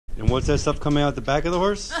And what's that stuff coming out the back of the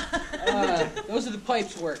horse? Those are the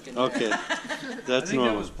pipes working. Okay, that's normal. I think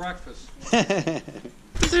that was breakfast.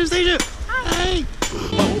 Hi!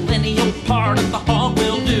 Any old part of the hog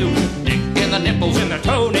will do. Dick in the nipples and the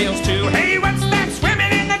toenails too. Hey, what's that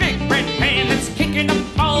swimming in the big red pan that's kicking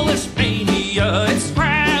up all this mania? It's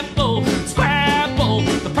Scrabble, Scrabble,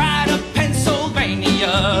 the pride of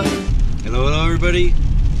Pennsylvania. Hello, everybody.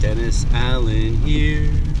 Dennis Allen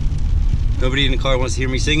here. Nobody in the car wants to hear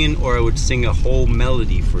me singing, or I would sing a whole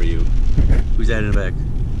melody for you. Who's that in the back?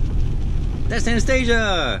 That's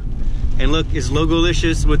Anastasia! And look, it's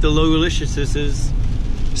Logolicious with the Logoliciouses.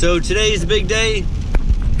 So today is a big day.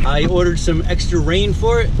 I ordered some extra rain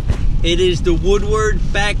for it. It is the Woodward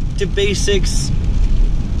Back to Basics.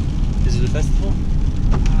 Is it a festival?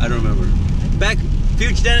 I don't remember.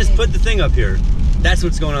 Future Dennis, put the thing up here. That's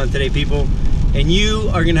what's going on today, people. And you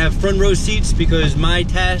are gonna have front row seats because my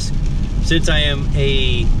task, since I am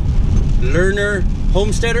a learner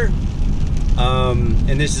homesteader,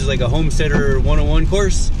 and this is like a homesteader 101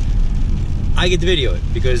 course, I get to video it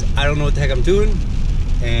because I don't know what the heck I'm doing,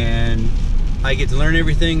 and I get to learn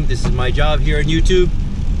everything. This is my job here on YouTube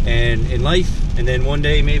and in life, and then one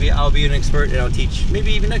day maybe I'll be an expert and I'll teach,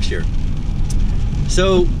 maybe even next year.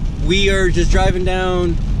 So we are just driving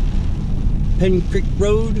down Pen Creek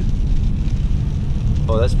Road.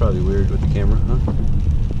 Oh, that's probably weird with the camera, huh?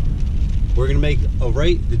 We're gonna make a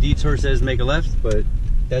right. The detour says make a left, but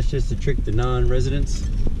that's just to trick the non-residents.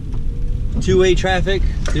 Two-way traffic.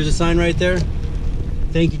 There's a sign right there.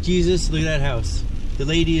 Thank you, Jesus. Look at that house. The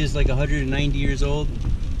lady is like 190 years old.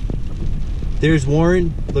 There's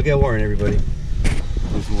Warren. Look at Warren, everybody.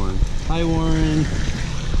 There's Warren. Hi, Warren.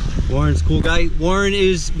 Warren's a cool guy. Warren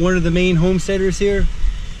is one of the main homesteaders here.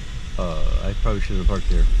 I probably should have parked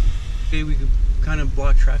there. Okay, we could kind of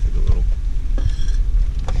block traffic a little.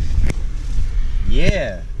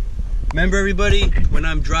 Yeah. Remember, everybody, when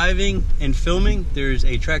I'm driving and filming, there's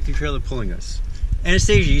a tractor trailer pulling us.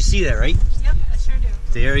 Anastasia, you see that, right? Yep, I sure do.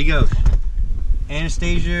 There you go.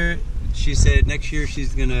 Anastasia, she said next year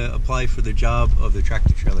she's gonna apply for the job of the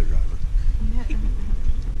tractor trailer driver. Yeah.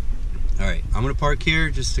 All right, I'm gonna park here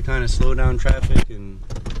just to kind of slow down traffic and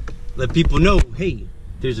let people know, hey,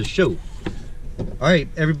 there's a show. All right,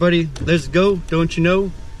 everybody, let's go. Don't you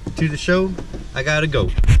know, to the show, I gotta go.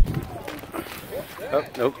 Oh,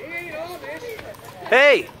 nope.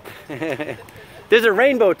 Hey! There's a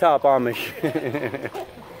rainbow top Amish.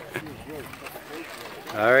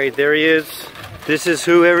 All right, there he is. This is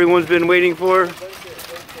who everyone's been waiting for.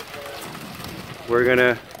 We're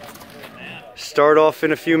gonna start off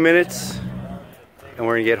in a few minutes, and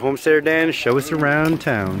we're gonna get Homesteader Dan to show us around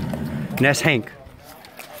town. And that's Hank.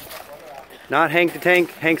 Not Hank the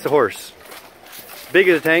Tank, Hank's the horse. Big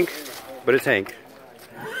as a tank, but it's Hank.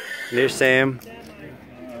 And there's Sam.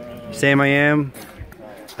 Sam I am.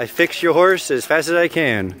 I fix your horse as fast as I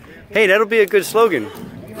can. Hey, that'll be a good slogan.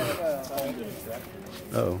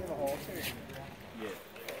 Uh-oh.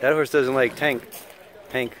 That horse doesn't like Hank.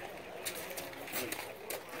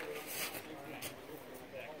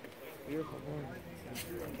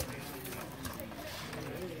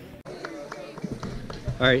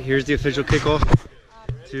 Alright, here's the official kickoff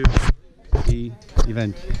to the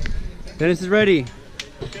event. Dennis is ready.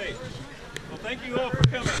 Okay. Well, thank you all for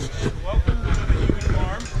coming. Welcome to the Human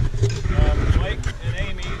Farm. Mike and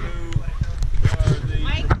Amy, who are the...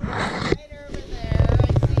 Mike, right over there. I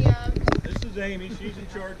see him. This is Amy. She's in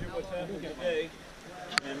charge of what's happening today.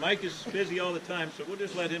 And Mike is busy all the time, so we'll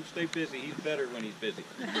just let him stay busy. He's better when he's busy.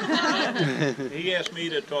 He asked me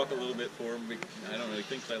to talk a little bit for him. I don't know, he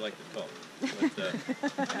thinks I like to talk. But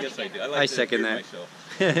I guess I do. I like to second hear that.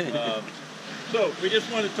 myself. So, we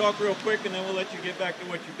just want to talk real quick, and then we'll let you get back to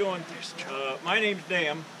what you're doing. My name's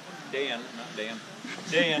Dan. Dan.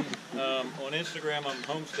 On Instagram, I'm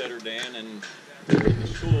Homesteader Dan, and in the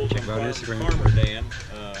schools, I'm Farmer Dan.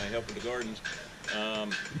 I help with the gardens.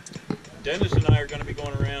 Dennis and I are going to be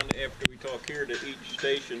going around after we talk here to each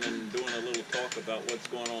station and doing a little talk about what's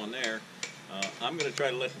going on there. I'm going to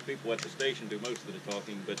try to let the people at the station do most of the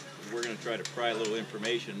talking, but we're going to try to pry a little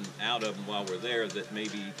information out of them while we're there that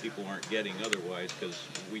maybe people aren't getting otherwise, because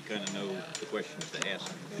we kind of know the questions to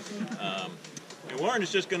ask. And Warren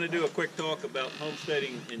is just going to do a quick talk about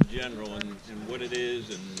homesteading in general and what it is,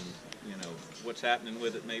 and you know what's happening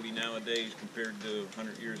with it maybe nowadays compared to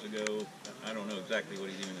 100 years ago. I don't know exactly what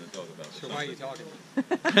he's even going to talk about. So why are you talking?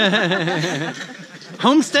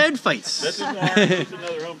 Homestead fights. This is Warren. This is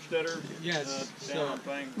another homesteader. Yes. Off of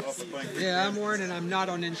Pine Creek. Yeah, I'm Warren, and I'm not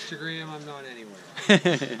on Instagram. I'm not anywhere.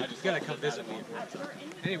 I just gotta come visit me.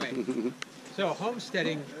 Anyway, so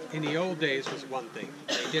homesteading in the old days was one thing.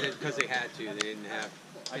 They did it because they had to. They didn't have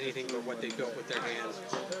anything but what they built with their hands.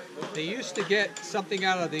 They used to get something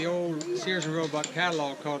out of the old Sears and Roebuck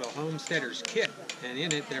catalog called a homesteader's kit, and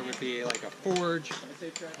in it there would be like a forge,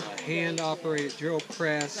 a hand-operated drill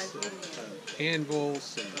press,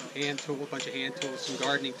 anvils, and a bunch of hand tools, some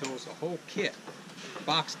gardening tools, a whole kit,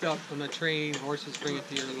 boxed up on the train. Horses bring it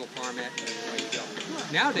to your little farmette, and then away you go.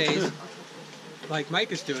 Nowadays, like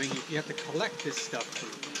Mike is doing, you have to collect this stuff from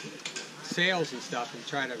sales and stuff and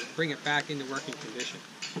try to bring it back into working condition.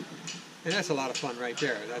 And that's a lot of fun right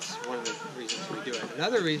there. That's one of the reasons we do it.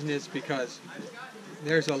 Another reason is because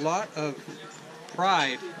there's a lot of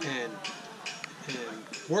pride and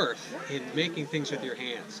worth in making things with your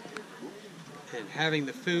hands. And having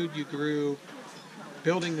the food you grew,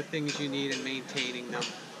 building the things you need and maintaining them.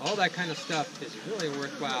 All that kind of stuff is really a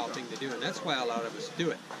worthwhile thing to do, and that's why a lot of us do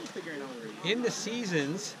it. In the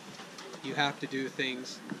seasons, you have to do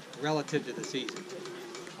things relative to the season.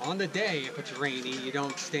 On the day, if it's rainy, you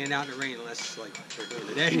don't stand out in the rain unless, like, we're doing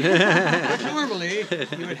today. But normally,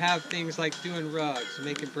 you would have things like doing rugs,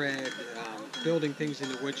 making bread, building things in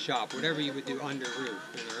the wood shop, whatever you would do under roof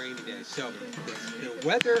in a rainy day. So the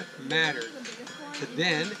weather mattered to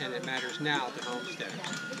then, and it matters now to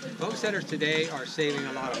homesteaders. Homesteaders today are saving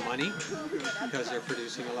a lot of money because they're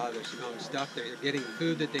producing a lot of their own stuff. They're getting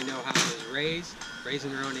food that they know how to raise,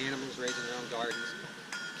 raising their own animals, raising their own gardens,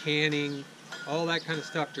 canning, all that kind of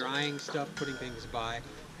stuff, drying stuff, putting things by,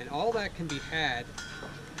 and all that can be had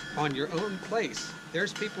on your own place.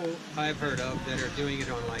 There's people I've heard of that are doing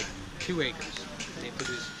it on like 2 acres, and they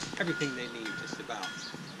produce everything they need just about.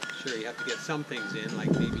 Sure, you have to get some things in,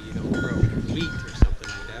 like maybe you don't grow wheat or something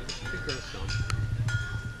like that, but you could grow some.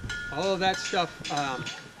 All of that stuff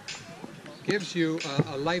gives you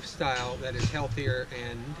a lifestyle that is healthier,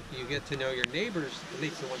 and you get to know your neighbors, at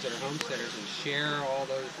least the ones that are homesteaders, and share all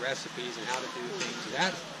those recipes and how to do things.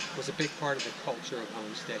 That was a big part of the culture of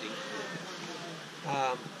homesteading.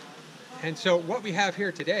 And so what we have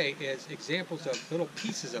here today is examples of little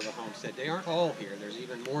pieces of a homestead. They aren't all here. There's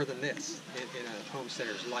even more than this in a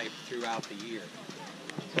homesteader's life throughout the year.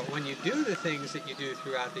 But when you do the things that you do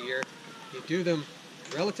throughout the year, you do them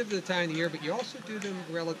relative to the time of the year, but you also do them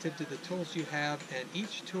relative to the tools you have, and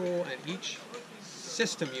each tool and each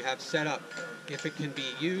system you have set up, if it can be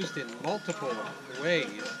used in multiple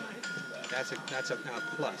ways, that's a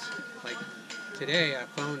plus. Like today, a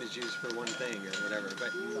phone is used for one thing or whatever,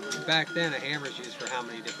 but back then a hammer is used for how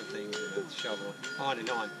many different things, and a shovel, on and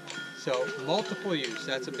on. So multiple use,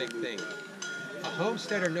 that's a big thing. A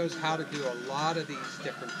homesteader knows how to do a lot of these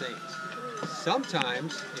different things.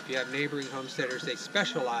 Sometimes, if you have neighboring homesteaders, they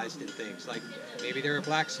specialize in things, like maybe they're a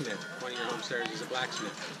blacksmith. One of your homesteaders is a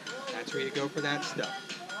blacksmith. That's where you go for that stuff.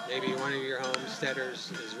 Maybe one of your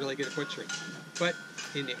homesteaders is really good at butchering. But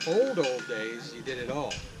in the old days, you did it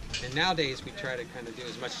all. And nowadays, we try to kind of do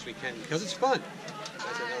as much as we can because it's fun.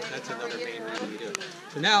 That's another main reason we do it.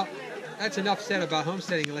 So now, that's enough said about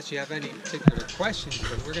homesteading unless you have any particular questions,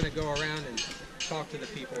 but we're going to go around and talk to the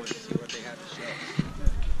people and see what they have to show us.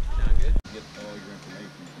 Sound good? Get all your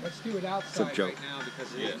information. Let's do it outside right now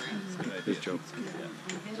because it's It's Joe.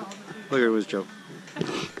 Look at it was Joe.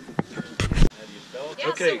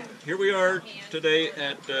 Okay, here we are today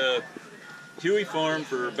at Huey Farm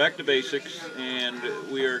for Back to Basics, and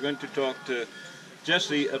we are going to talk to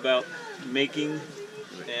Jesse about making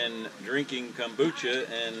and drinking kombucha,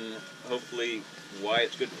 and hopefully why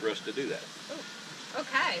it's good for us to do that.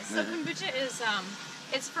 Okay, so kombucha is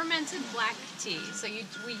it's fermented black tea. So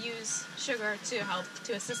we use sugar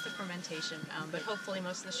to assist the fermentation, but hopefully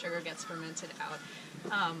most of the sugar gets fermented out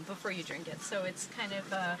before you drink it. So it's kind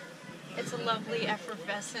of it's a lovely,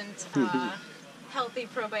 effervescent, healthy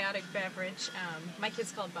probiotic beverage. My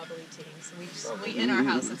kids call it bubbly tea, so we in our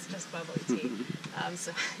house it's just bubbly tea.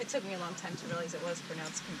 So it took me a long time to realize it was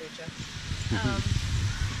pronounced kombucha.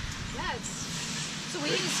 So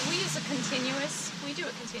we use a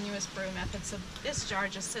continuous brew method. So this jar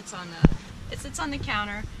just sits on the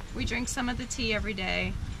counter. We drink some of the tea every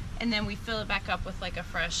day, and then we fill it back up with like a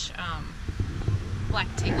fresh black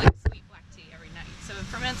tea, like sweet black tea every night. So it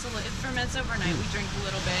ferments overnight. We drink a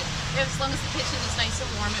little bit. As long as the kitchen is nice and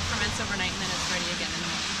warm, it ferments overnight, and then it's ready again in the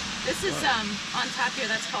morning. This is on top here.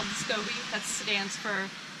 That's called the SCOBY. That stands for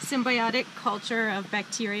Symbiotic Culture of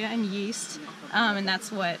Bacteria and Yeast, and that's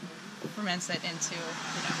what ferments it into,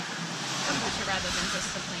 kombucha rather than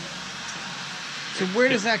just a plain tea. So where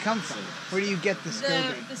does that come from? Where do you get the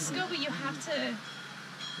SCOBY? The SCOBY, you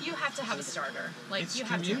have to have a starter. Like it's you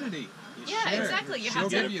have community. to. Yeah, exactly. You have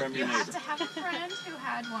Get it from your have neighbor. to have a friend who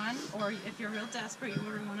had one, or if you're real desperate, you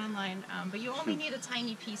order one online. But you only need a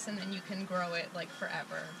tiny piece, and then you can grow it like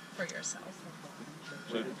forever for yourself.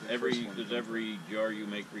 So does every jar you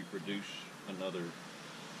make reproduce another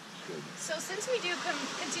scoby? So since we do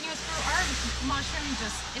continuous brew, our mushroom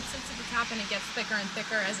it sits at the top and it gets thicker and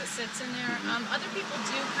thicker as it sits in there. Other people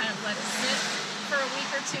do kind of let it sit for a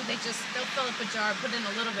week or two. They'll fill up a jar, put in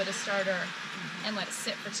a little bit of starter, and let it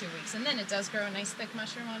sit for 2 weeks, and then it does grow a nice thick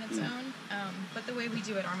mushroom on its own. But the way we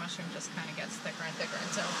do it, our mushroom just kind of gets thicker and thicker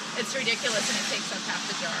until it's ridiculous and it takes up half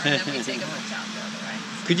the jar, and then we take a bunch out the other way.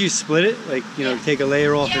 Could you split it? Like, take a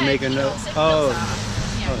layer off and make another? Oh.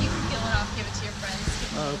 Yeah, you can peel it off, give it to your friends,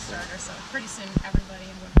 give it a little starter. So pretty soon everybody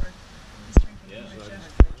in Woodward is drinking kombucha.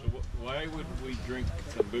 So why would we drink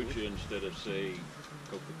kombucha instead of, say,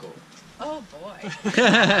 Coca-Cola? Oh boy.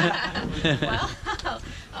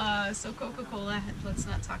 Well, so Coca-Cola, let's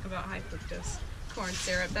not talk about high fructose corn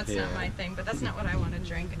syrup. That's not my thing, but that's not what I want to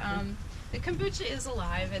drink. The kombucha is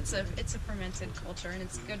alive. It's a fermented culture, and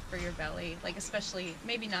it's good for your belly. Like, especially,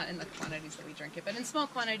 maybe not in the quantities that we drink it, but in small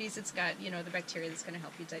quantities, it's got, the bacteria that's going to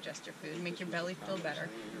help you digest your food and make your belly feel better.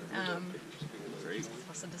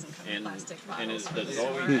 Also doesn't come in plastic bottles.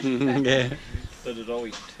 Does it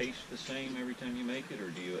always taste the same every time you make it, or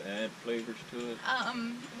do you add flavors to it?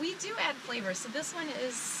 We do add flavors. So this one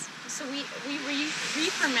is, we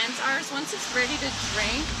re-ferment ours once it's ready to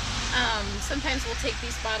drink. Sometimes we'll take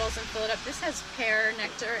these bottles and fill it up. This has pear,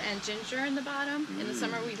 nectar, and ginger in the bottom. In the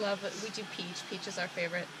summer we love it. We do peach. Peach is our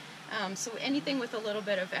favorite. So anything with a little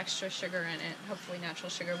bit of extra sugar in it, hopefully natural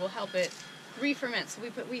sugar, will help it re-ferment. So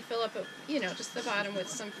we fill up, just the bottom with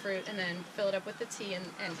some fruit, and then fill it up with the tea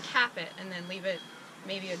and cap it, and then leave it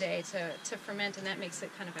maybe a day to ferment, and that makes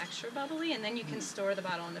it kind of extra bubbly. And then you can store the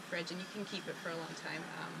bottle in the fridge, and you can keep it for a long time,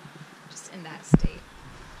 just in that state.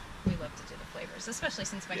 We love to do the flavors, especially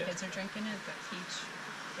since my kids are drinking it. But peach.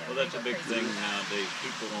 Well, that's a big thing nowadays.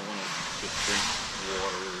 People don't want to just drink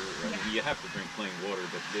water. I mean, you have to drink plain water,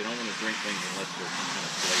 but they don't want to drink things unless there's some kind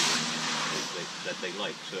of flavoring in it that they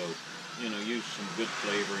like. So, use some good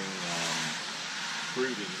flavoring.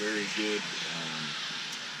 Fruit is very good.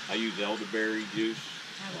 I use elderberry juice.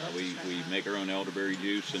 We make our own elderberry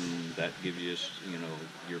juice, and that gives you,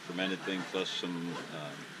 your fermented thing plus some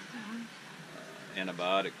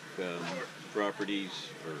antibiotic properties,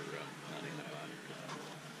 or not antibiotic.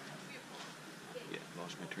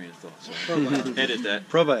 Lost my train of thought. So edit that.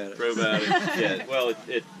 Probiotic. Yeah. Well,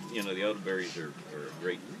 the elderberries are a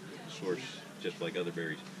great source, just like other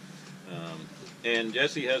berries. And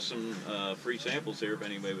Jesse has some free samples here if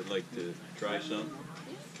anybody would like to try some.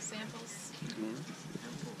 Samples.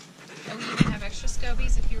 And we even have extra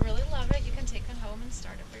scobies. If you really love it, you can take it home and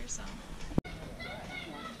start it for yourself.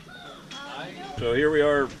 So here we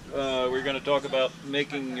are. We're going to talk about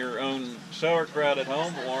making your own sauerkraut at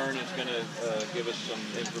home. Warren is going to give us some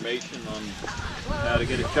information on how to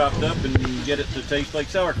get it chopped up and get it to taste like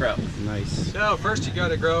sauerkraut. Nice. So first you got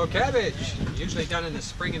to grow cabbage. Usually done in the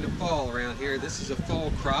spring and the fall around here. This is a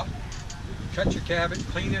fall crop. Cut your cabbage,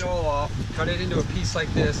 clean it all off, cut it into a piece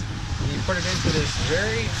like this, and you put it into this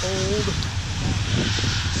very old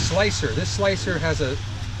slicer. This slicer has an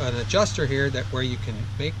adjuster here where you can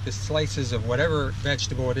make the slices of whatever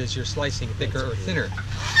vegetable it is you're slicing, thicker or thinner.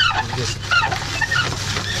 You just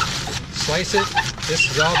slice it.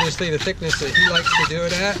 This is obviously the thickness that he likes to do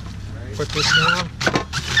it at. Put this down,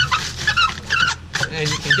 and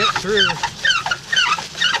you can get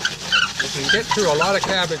through a lot of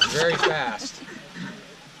cabbage very fast.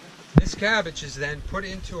 This cabbage is then put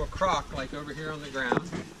into a crock like over here on the ground.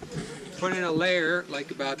 Put in a layer like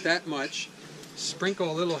about that much. Sprinkle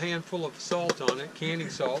a little handful of salt on it, canning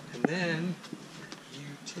salt, and then you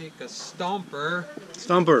take a stomper.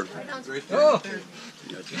 Oh!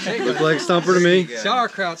 Look like stomper to me.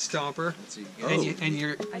 Sauerkraut stomper, and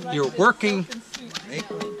you're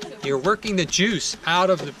working the juice out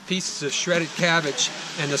of the pieces of shredded cabbage,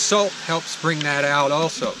 and the salt helps bring that out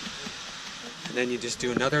also. And then you just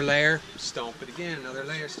do another layer, stomp it again, another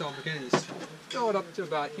layer, stomp it again, and you fill it up to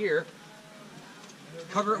about here.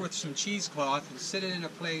 Cover it with some cheesecloth and sit it in a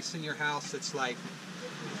place in your house that's like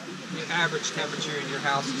the average temperature in your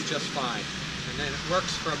house is just fine. And then it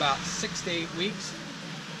works for about 6 to 8 weeks.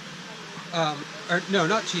 No,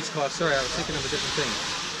 not cheesecloth, sorry, I was thinking of a different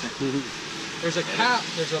thing. There's a cap,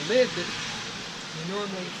 there's a lid that you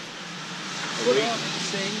normally put on these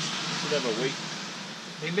things. Should have a weight.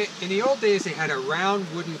 In the old days, they had a round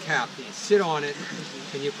wooden cap that you sit on it,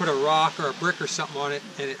 and you put a rock or a brick or something on it,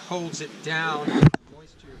 and it holds it down.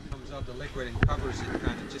 Moisture comes out of the liquid and covers it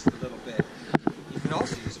kind of just a little bit. You can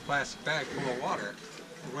also use a plastic bag full of water.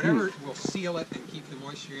 Whatever will seal it and keep the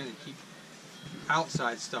moisture in and keep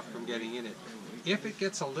outside stuff from getting in it. If it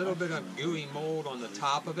gets a little bit of gooey mold on the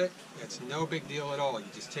top of it, it's no big deal at all. You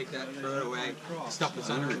just take that and throw it away. The stuff that's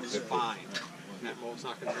under it is fine. And that mold's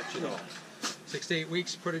not going to hurt you at all. 6 to 8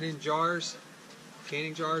 weeks, put it in jars,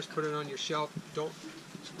 canning jars, put it on your shelf. Don't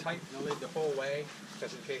tighten the lid the whole way,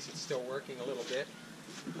 just in case it's still working a little bit,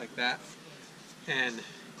 like that. And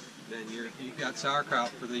then you got sauerkraut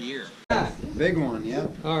for the year. Big one, yeah.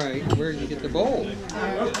 All right, where did you get the bowl?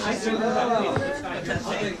 Trying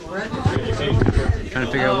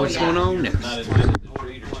to figure out what's going on next.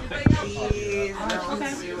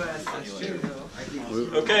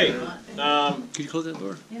 Okay. Can you close that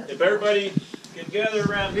door? If everybody can gather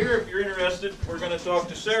around here, if you're interested, we're going to talk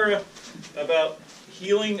to Sarah about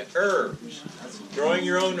healing herbs. Growing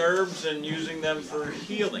your own herbs and using them for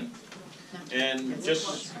healing. And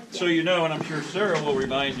just so you know, and I'm sure Sarah will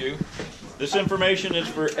remind you, this information is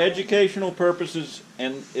for educational purposes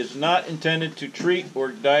and is not intended to treat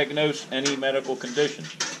or diagnose any medical condition.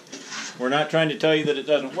 We're not trying to tell you that it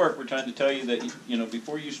doesn't work. We're trying to tell you that, you know,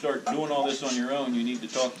 before you start doing all this on your own, you need to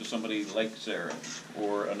talk to somebody like Sarah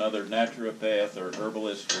or another naturopath or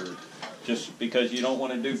herbalist, or just because you don't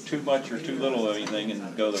want to do too much or too little of anything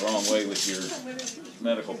and go the wrong way with your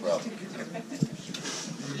medical problem.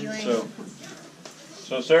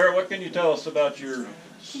 So Sarah, what can you tell us about your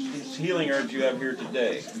healing herbs you have here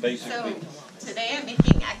today, basically? So today I'm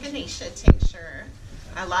making echinacea tincture.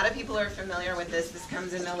 A lot of people are familiar with this. This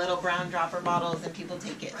comes in the little brown dropper bottles, and people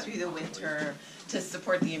take it through the winter to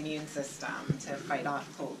support the immune system, to fight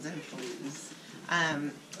off colds and flus.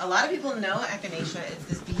 A lot of people know echinacea. It's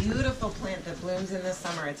this beautiful plant that blooms in the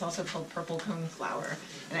summer. It's also called purple cone flower,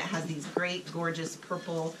 and it has these great, gorgeous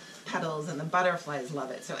purple petals, and the butterflies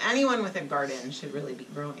love it. So anyone with a garden should really be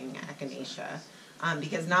growing echinacea,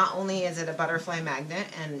 because not only is it a butterfly magnet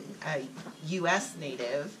and a U.S.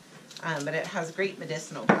 native, but it has great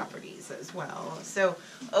medicinal properties as well. So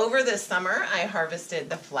over the summer, I harvested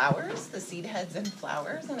the flowers, the seed heads and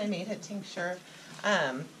flowers, and I made a tincture.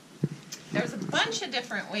 There's a bunch of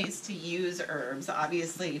different ways to use herbs.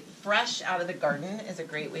 Obviously, fresh out of the garden is a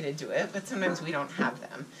great way to do it, but sometimes we don't have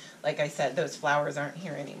them. Like I said, those flowers aren't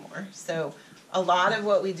here anymore. So a lot of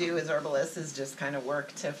what we do as herbalists is just kind of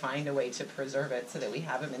work to find a way to preserve it so that we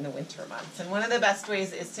have them in the winter months. And one of the best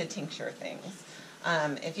ways is to tincture things.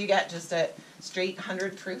 If you get just a straight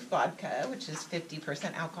 100 proof vodka, which is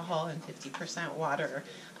 50% alcohol and 50% water,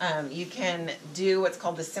 you can do what's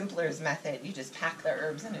called the Simpler's method. You just pack the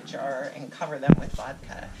herbs in a jar and cover them with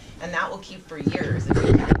vodka, and that will keep for years if you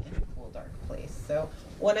keep it in a cool, dark place. So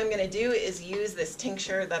what I'm going to do is use this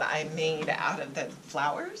tincture that I made out of the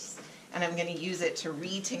flowers, and I'm going to use it to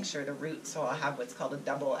re-tincture the roots, so I'll have what's called a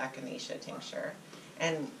double echinacea tincture.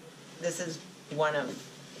 And this is one of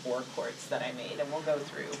 4 quarts that I made, and we'll go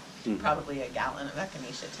through probably a gallon of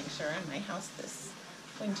echinacea tincture in my house this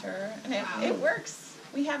winter, and it works.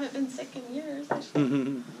 We haven't been sick in years,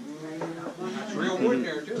 actually. It's real wood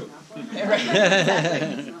there, too.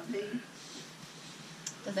 Exactly.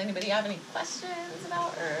 Does anybody have any questions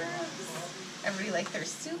about herbs? Everybody like their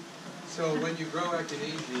soup? So when you grow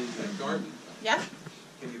echinacea in the garden, Yeah.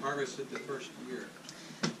 can you harvest it the first year?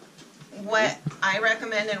 What I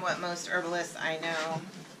recommend and what most herbalists I know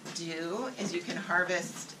do is you can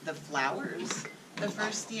harvest the flowers the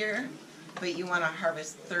first year, but you want to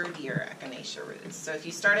harvest 3rd year echinacea roots. So if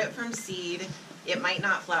you start it from seed, it might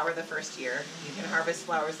not flower the first year. You can harvest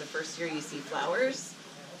flowers the first year you see flowers,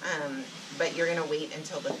 but you're going to wait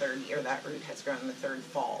until the 3rd year that root has grown, the 3rd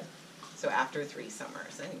fall. So after 3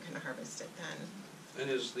 summers, then you can harvest it then. And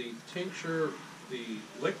is the tincture the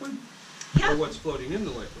liquid? Yeah. Or what's floating in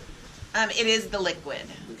the liquid? It is the liquid.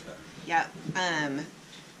 Okay. Yeah.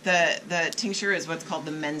 The tincture is what's called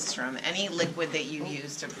the menstruum. Any liquid that you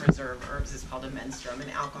use to preserve herbs is called a menstruum, and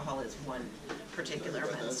alcohol is one particular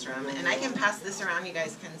menstruum. And I can pass this around. You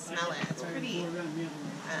guys can smell it. It's pretty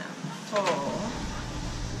full.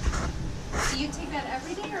 Do you take that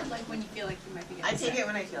every day, or like when you feel like you might be getting I take sick? it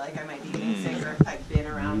when I feel like I might be getting sick, or if I've been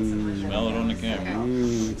around someone. Smell it on the camera.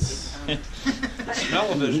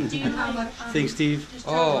 Smell-o-vision. Do you Thanks, Steve. just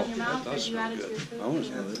throw it in your mouth, or do you add it to your food? I want to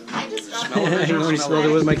smell it. I just I already smelled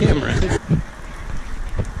it with my camera.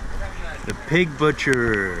 The pig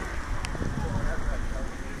butcher.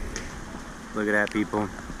 Look at that, people.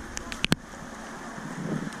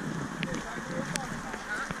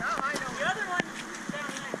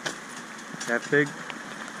 Half pig.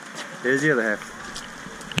 There's the other half.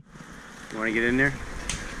 You want to get in there?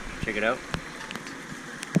 Check it out.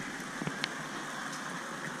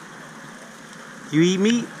 You eat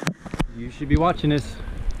meat? You should be watching this.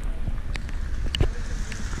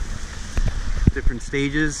 Different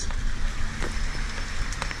stages.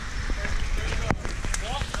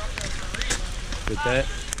 Put that.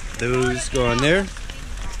 Those go on there,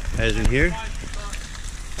 as in here.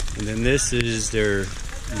 And then this is their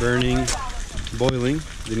burning, boiling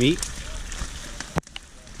the meat.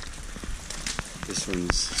 This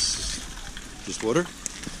one's just water.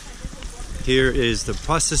 Here is the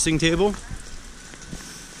processing table.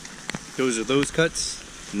 Those are those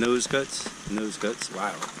cuts, and those cuts, and those cuts.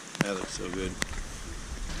 Wow, that looks so good.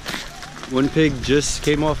 One pig just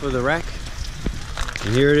came off of the rack,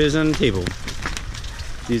 and here it is on the table.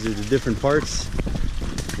 These are the different parts.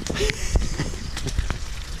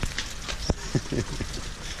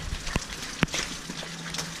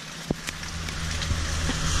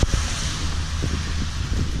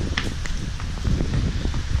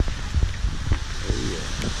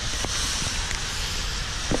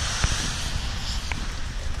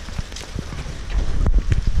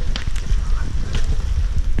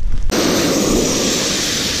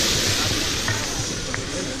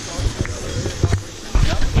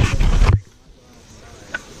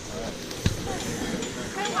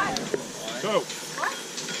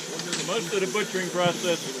 Most of the butchering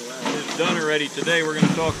process is done already. Today we're going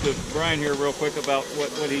to talk to Brian here real quick about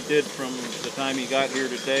what he did from the time he got here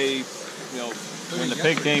today. You know, when the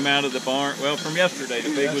pig came out of the barn. Well, from yesterday,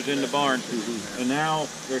 the pig was in the barn, and now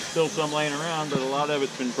there's still some laying around, but a lot of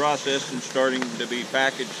it's been processed and starting to be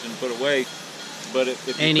packaged and put away. But if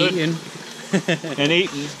you could, eaten. And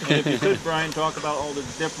eaten. And if you could, Brian, talk about all the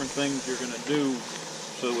different things you're going to do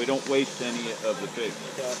so we don't waste any of the pig.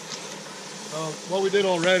 What we did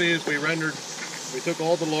already is we took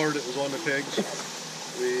all the lard that was on the pigs,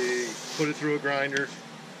 we put it through a grinder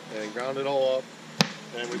and ground it all up,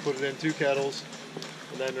 and we put it in 2 kettles,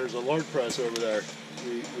 and then there's a lard press over there.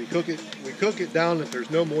 We cook it down that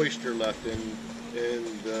there's no moisture left in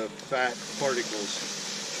the fat particles,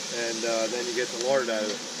 and then you get the lard out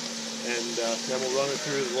of it. And then we'll run it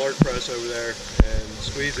through the lard press over there and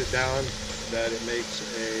squeeze it down that it makes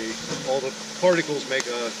all the particles make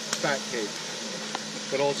a fat cake.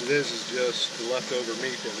 But all it is just the leftover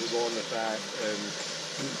meat that was on the fat and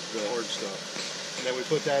the hard stuff. And then we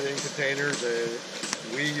put that in containers, and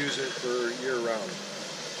we use it for year round.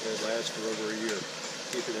 It lasts for over a year.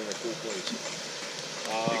 Keep it in a cool place.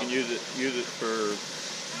 You can use it for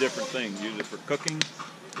different things. Use it for cooking.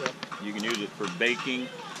 Yep. You can use it for baking.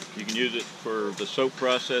 You can use it for the soap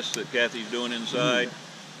process that Kathy's doing inside.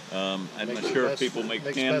 I'm not sure if people make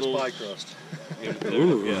candles. Makes the best pie crust.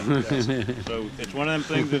 Yeah. So it's one of them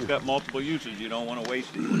things that's got multiple uses. You don't want to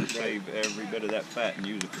waste it. You want to save every bit of that fat and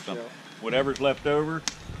use it for something. Yeah. Whatever's left over,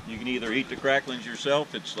 you can either eat the cracklings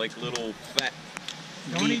yourself. It's like little fat.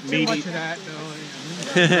 Don't eat too much of that.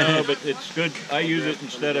 No, but it's good. I use it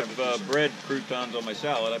instead of bread croutons on my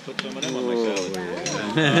salad. I put some of them on my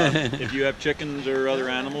salad. If you have chickens or other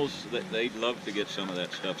animals, they'd love to get some of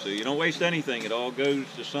that stuff. So you don't waste anything. It all goes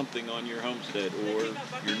to something on your homestead or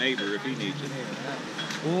your neighbor if he needs it.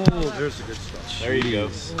 Oh, there's the good stuff. There you go.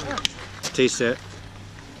 Taste that.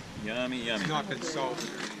 Yummy, yummy. It's not been salted.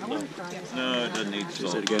 No, it doesn't need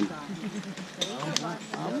salt. Taste it again.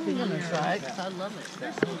 I'm gonna try it because I love it.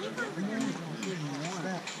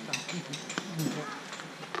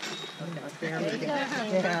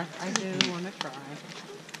 Yeah, I do want to try.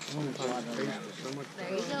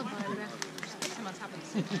 There you go, Barbara. Some on top of the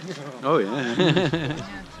soup. Oh yeah.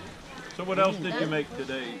 So what else did you make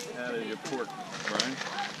today out of your pork, Brian?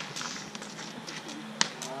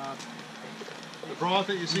 The broth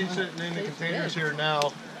that you see sitting in the containers here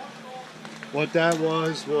now, what that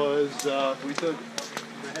was we took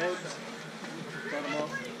the heads, cut them up,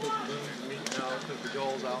 took the bones and meat out, took the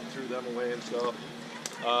gulls out and threw them away and stuff.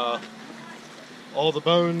 All the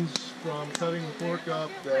bones from cutting the pork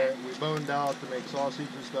up that we boned out to make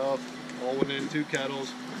sausage and stuff, all went in 2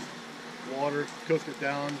 kettles, water, cooked it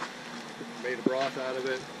down, made a broth out of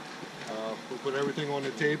it. We put everything on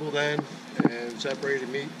the table then and separated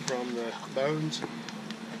meat from the bones.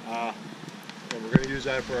 And we're going to use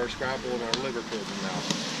that for our scrapple and our liver pudding now.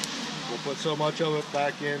 We'll put so much of it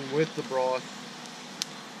back in with the broth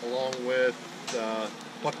along with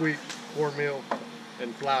buckwheat, cornmeal,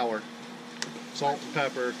 and flour, salt and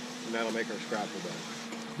pepper, and that'll make our scrapple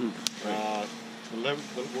done.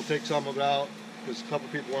 We'll take some of it out because a couple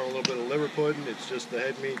people want a little bit of liver pudding. It's just the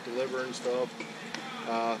head meat, the liver and stuff.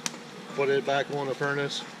 Put it back on the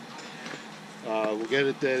furnace. We'll get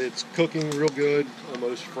it that it's cooking real good,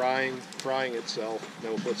 almost frying itself.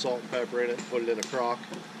 Then we'll put salt and pepper in it, put it in a crock,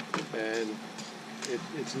 and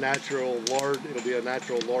it's natural lard. It'll be a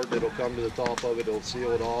natural lard that'll come to the top of it. It'll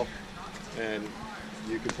seal it off, and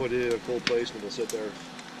you can put it in a cool place and it'll sit there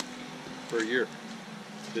for a year.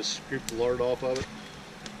 Just scoop the lard off of it,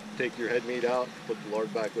 take your head meat out, put the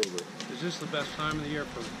lard back over it. Is this the best time of the year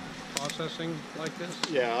for processing like this?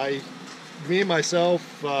 Yeah, me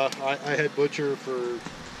myself, I had butcher for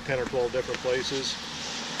 10 or 12 different places.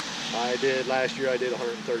 Last year I did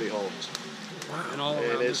 130 homes. Wow.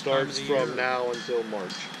 And it starts from now until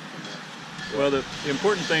March. Well, the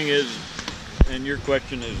important thing is, and your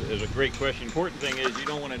question is a great question, important thing is you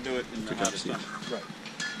don't want to do it in the hottest summer. Right.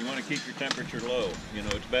 You want to keep your temperature low. You know,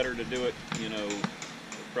 it's better to do it, you know,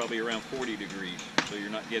 probably around 40 degrees, so you're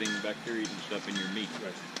not getting bacteria and stuff in your meat.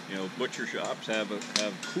 Right. You know, butcher shops have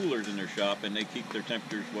coolers in their shop, and they keep their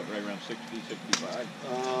temperatures, what, right around 60, 65?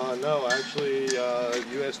 No, actually,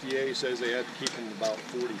 USDA says they have to keep them about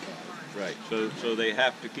 45. Right, so they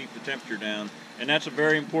have to keep the temperature down, and that's a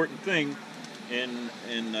very important thing in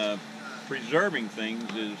preserving things.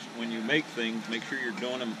 Is when you make things, make sure you're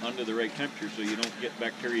doing them under the right temperature so you don't get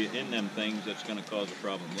bacteria in them things that's going to cause a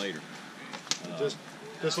problem later.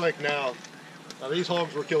 Just like now these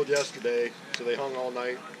hogs were killed yesterday, so they hung all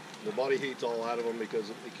night. The body heat's all out of them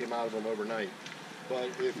because it came out of them overnight.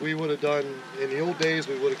 But if we would have done, in the old days,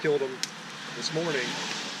 we would have killed them this morning,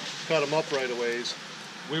 cut them up right away.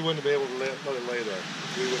 We wouldn't be able to let them lay there.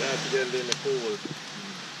 We would have to get it in the cooler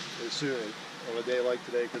as soon on a day like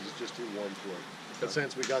today because it's just too warm for it. But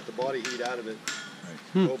since we got the body heat out of it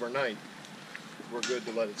overnight, we're good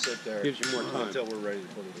to let it sit there. Gives you more time until we're ready to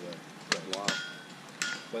put it away. Yeah. Wow.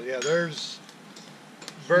 But yeah, there's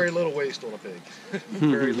very little waste on a pig.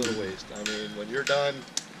 Very little waste. I mean, when you're done,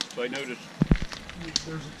 So I noticed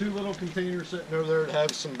there's 2 little containers sitting over there that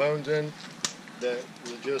have some bones in that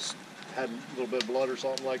just had a little bit of blood or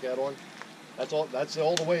something like that on. That's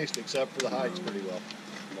all the waste except for the hides pretty well.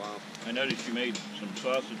 Wow. I noticed you made some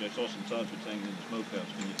sausage. I saw some sausage hanging in the smokehouse.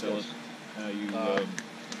 Can you tell us how you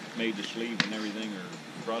made the sleeve and everything,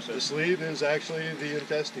 or process? The sleeve is actually the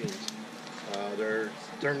intestines. They're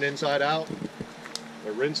turned inside out,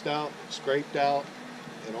 they're rinsed out, scraped out,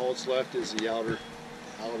 and all that's left is the outer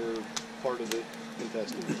part of the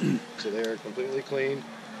intestine. So they are completely clean.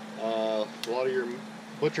 A lot of your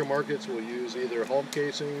butcher markets will use either hog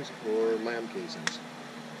casings or lamb casings.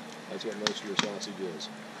 That's what most of your sausage is.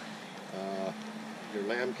 Your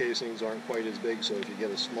lamb casings aren't quite as big, so if you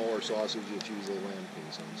get a smaller sausage, it's usually lamb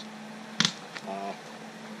casings.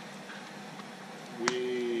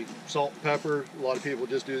 We salt and pepper. A lot of people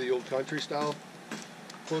just do the old country style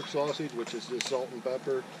pork sausage, which is just salt and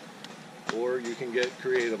pepper. Or you can get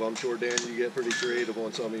creative. I'm sure, Dan, you get pretty creative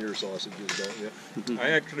on some of your sausages, don't you?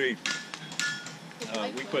 I actually,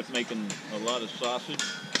 we quit making a lot of sausage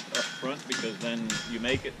up front because then you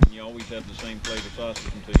make it and you always have the same flavor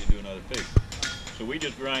sausage until you do another pig. So we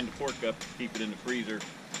just grind the pork up, keep it in the freezer,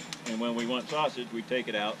 and when we want sausage, we take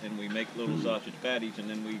it out and we make little sausage patties, and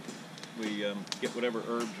then we get whatever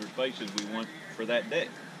herbs or spices we want for that day.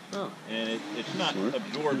 Oh. And it's not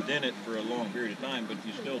absorbed in it for a long period of time, but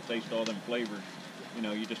you still taste all them flavors. You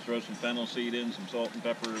know, you just throw some fennel seed in, some salt and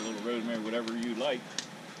pepper, a little rosemary, whatever you like,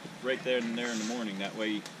 right there and there in the morning. That way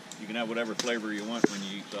you can have whatever flavor you want when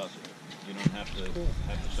you eat sausage. You don't have to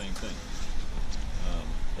have the same thing.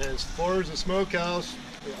 As far as the smokehouse,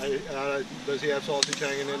 does he have sausage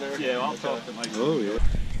hanging in there? Yeah, I'll talk to Mike. Oh, yeah.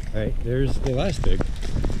 All right, there's the last pig.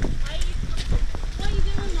 What are you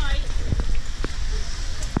doing, Mike?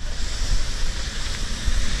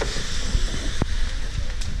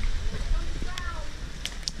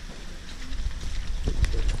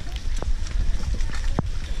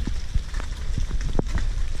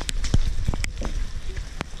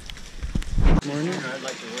 Morning. I'd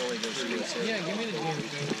like to really go see this here. Yeah, give me the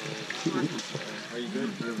Are you good?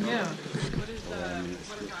 Yeah.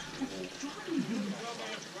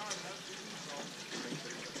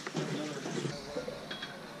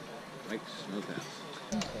 Mike's smokehouse.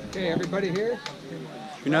 Okay, everybody here?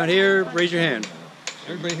 If you're not here, raise your hand.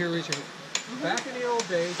 Everybody here, raise your hand. Back in the old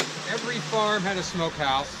days, every farm had a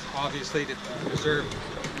smokehouse, obviously, to preserve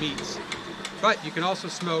meats. But you can also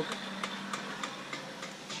smoke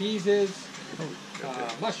cheeses,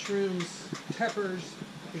 mushrooms, peppers.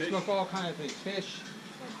 You can smoke all kinds of things. Fish.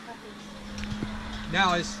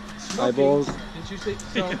 Now, is smoking, Eyeballs. did you see?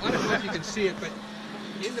 So I don't know if you can see it, but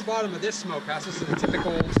in the bottom of this smokehouse, this is a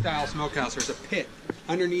typical old style smokehouse. There's a pit.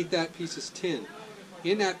 Underneath that piece is tin.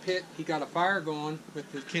 In that pit, he got a fire going with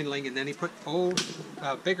the kindling, and then he put old,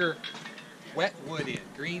 bigger, wet wood in,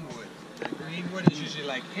 green wood. The green wood is usually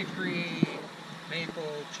like hickory,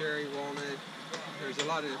 maple, cherry, walnut. There's a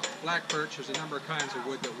lot of black birch. There's a number of kinds of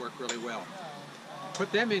wood that work really well.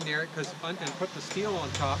 Put them in there and put the steel on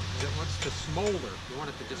top because it wants to smolder. You want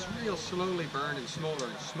it to just real slowly burn and smolder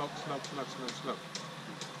and smoke, smoke, smoke, smoke, smoke.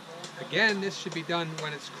 Again, this should be done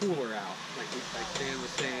when it's cooler out, like Dan was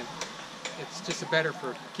saying. It's just better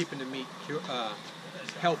for keeping the meat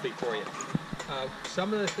healthy for you.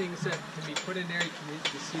 Some of the things that can be put in there,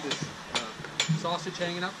 you see this sausage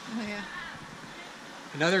hanging up? Oh yeah.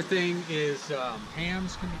 Another thing is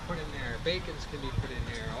hams can be put in there, bacons can be put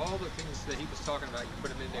in there, all the things that he was talking about, you put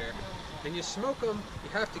them in there. And you smoke them, you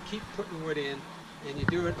have to keep putting wood in, and you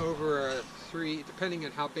do it over 3, depending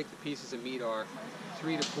on how big the pieces of meat are,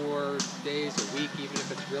 3 to 4 days a week, even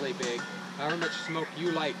if it's really big. However much smoke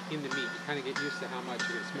you like in the meat, you kind of get used to how much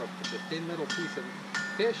you're going to smoke. If it's a thin little piece of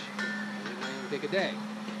fish, it might only take a day.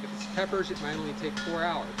 If it's peppers, it might only take 4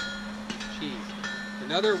 hours. Cheese.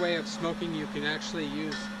 Another way of smoking, you can actually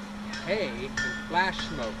use hay and flash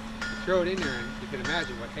smoke. You throw it in there and you can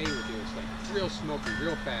imagine what hay would do. It's like real smoky,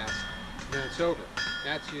 real fast, and then it's over.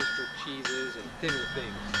 That's used for cheeses and thinner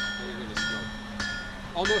things that you're going to smoke.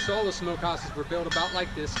 Almost all the smokehouses were built about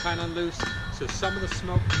like this, kind of loose, so some of the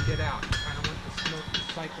smoke can get out. You kind of want the smoke to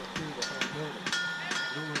cycle through the whole building.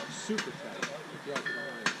 You don't want it super tight, but you also don't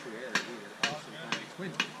want it too airy either. Sometimes it's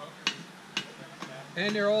windy.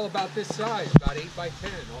 And they're all about this size, about 8 by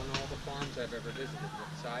 10 on all the farms I've ever visited.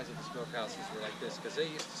 The size of the smokehouses were like this, because they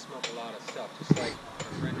used to smoke a lot of stuff, just like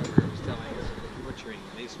our friend over here was telling us with butchering.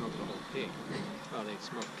 They smoked the whole pig. Well, they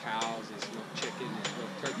smoke cows, they smoke chicken, they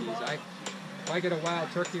smoke turkeys. If I get a wild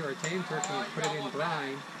turkey or a tame turkey and put it in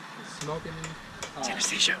brine and smoke it in, it's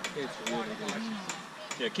really delicious.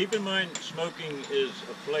 Yeah, keep in mind smoking is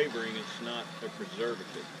a flavoring, it's not a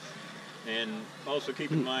preservative. And also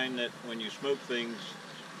keep in mind that when you smoke things,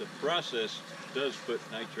 the process does put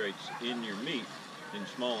nitrates in your meat in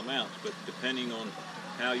small amounts, but depending on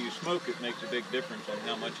how you smoke it makes a big difference on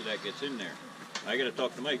how much of that gets in there. I got to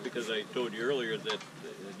talk to Mike because I told you earlier that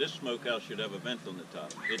this smokehouse should have a vent on the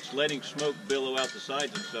top. It's letting smoke billow out the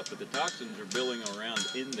sides and stuff, but the toxins are billowing around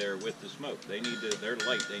in there with the smoke. They're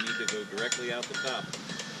light. They need to go directly out the top.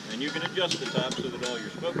 And you can adjust the top so that all your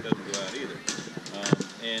smoke doesn't go out either.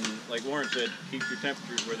 And like Warren said, keep your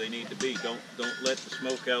temperatures where they need to be. Don't let the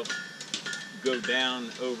smokehouse go down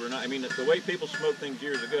overnight. I mean, the way people smoked things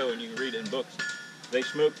years ago, and you can read it in books, they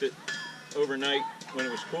smoked it overnight when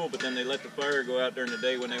it was cool, but then they let the fire go out during the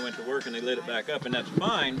day when they went to work and they lit it back up, and that's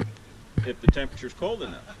fine if the temperature's cold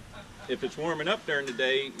enough. If it's warming up during the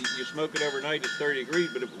day, you smoke it overnight, it's 30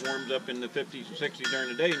 degrees, but if it warms up in the 50s and 60s during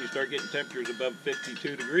the day and you start getting temperatures above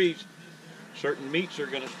 52 degrees, certain meats are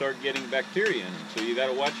going to start getting bacteria in them. So you got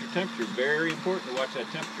to watch your temperature. Very important to watch that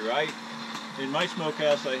temperature. In my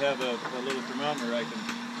smokehouse, I have a little thermometer. I can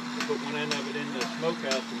put one end of it in the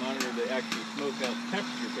smokehouse to monitor the actual smokehouse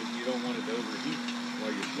temperature, because you don't want it to overheat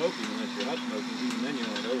while you're smoking, unless you're hot smoking. Even then you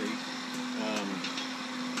don't want it to overheat.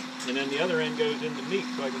 And then the other end goes into meat,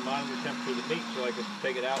 so I can monitor the temperature of the meat, so I can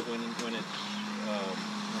take it out when it's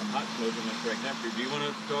hot smoking at the correct temperature. Do you want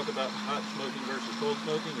to talk about hot smoking versus cold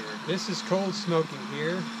smoking? Or? This is cold smoking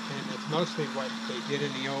here, and it's mostly what they did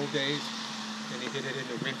in the old days, and they did it in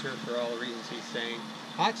the winter for all the reasons he's saying.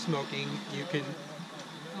 Hot smoking, you can,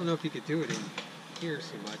 I don't know if you could do it in here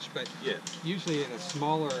so much, but usually in a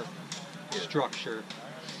smaller structure,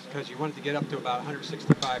 because you want it to get up to about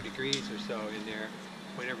 165 degrees or so in there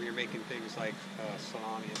whenever you're making things like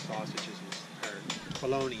salami and sausages or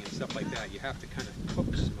bologna and stuff like that. You have to kind of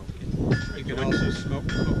cook smoke it. You can also cook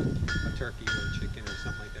a turkey or a chicken or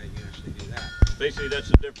something like that. You can actually do that. Basically, that's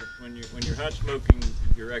the difference. When you're hot smoking,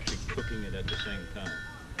 you're actually cooking it at the same time.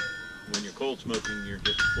 When you're cold smoking, you're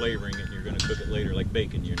just flavoring it and you're going to cook it later, like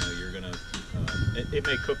bacon. You know, you're going to, it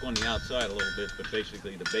may cook on the outside a little bit, but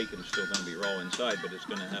basically the bacon's still going to be raw inside, but it's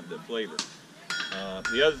going to have the flavor.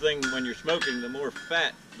 The other thing, when you're smoking, the more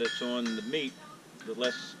fat that's on the meat, the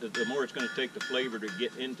more it's going to take the flavor to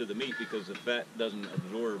get into the meat, because the fat doesn't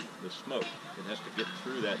absorb the smoke. It has to get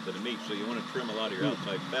through that to the meat. So you want to trim a lot of your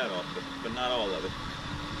outside fat off, but not all of it.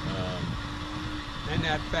 And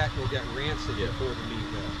that fat will get rancid before the meat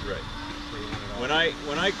will. Right. So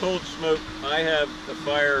when I cold smoke, I have a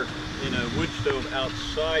fire in a wood stove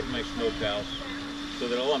outside my smokehouse, so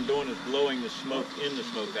that all I'm doing is blowing the smoke in the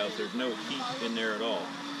smokehouse. There's no heat in there at all.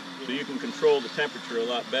 So you can control the temperature a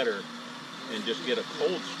lot better and just get a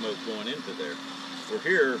cold smoke going into there. Where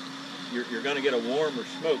here, you're going to get a warmer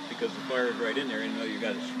smoke because the fire is right in there, even though you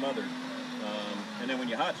got it smothered. And then when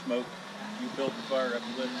you hot smoke, you build the fire up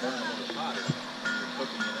and let it burn a little hotter. You're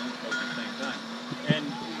cooking it and smoking at the same time. And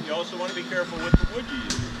you also want to be careful with the wood you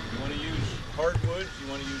use. You want to use hardwoods, you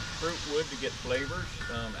want to use fruit wood to get flavors.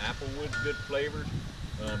 Apple wood's good flavors.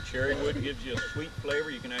 Cherry wood gives you a sweet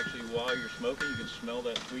flavor. You can actually, while you're smoking, you can smell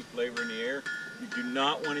that sweet flavor in the air. You do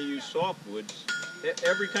not want to use soft woods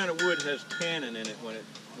every kind of wood has tannin in it when it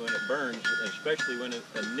burns, especially when it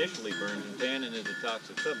initially burns. And tannin is a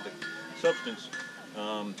toxic substance.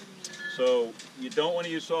 So you don't want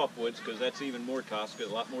to use softwoods because that's even more toxic,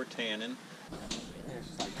 a lot more tannin. It's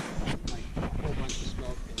just like a whole bunch of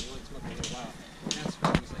smoke, and you only smoke a little while. And that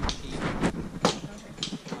smells like heat.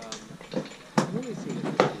 Let me see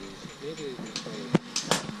what this is. Maybe it's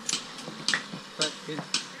but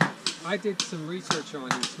I did some research on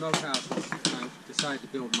these smokehouses. I decided to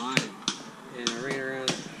build mine, and I ran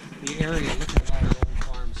around the area looking at all the old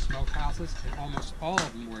farm smokehouses, and almost all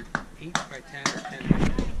of them were 8 by 10 or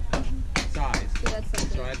 10 size.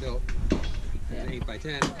 So I built an 8 by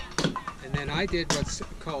 10, and then I did what's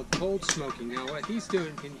called cold smoking. Now what he's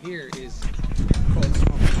doing in here is cold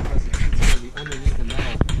smoking because it's going to be underneath the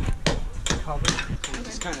metal cover, and it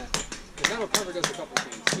just kind of, the metal cover does a couple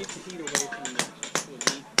things. Keeps the heat away from the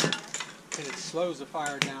meat, and it slows the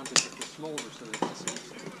fire down to the smolder so that the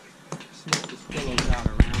smoke just billows out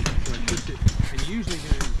around it. So it keeps it, and usually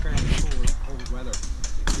during fairly cold weather,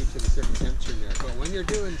 it keeps it a certain temperature there. But when you're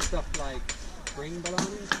doing stuff like spring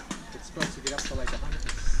bologna, it's supposed to get up to like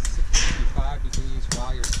 165 degrees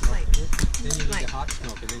while you're smoking it. Then you need to hot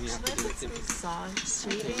smoke, and then you have to do it differently. Saw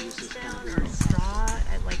shavings down or straw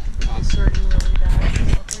at like a certain really bad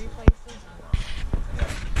smokery places.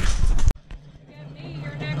 Get me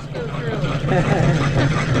your next go through.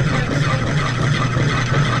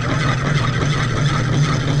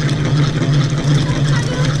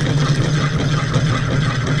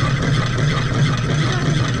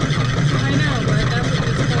 I know, but that's what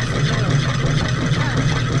we're supposed to do.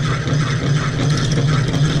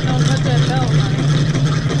 Don't put that bell on it.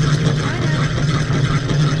 I know.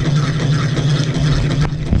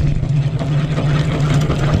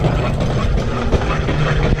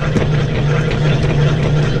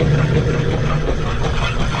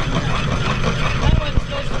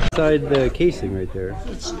 Inside the casing right there.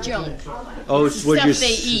 It's junk. Oh, It's it's what stuff you're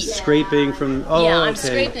they eat. scraping from. Oh, yeah, I'm okay.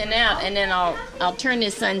 scraping it out, and then I'll turn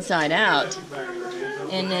this inside out,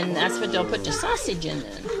 and then that's what they'll put the sausage in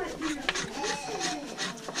then.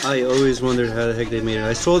 I always wondered how the heck they made it.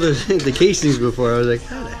 I saw the the casings before. I was like,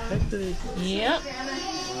 how the heck did they? Yep.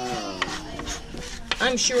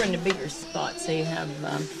 I'm sure in the bigger spots they have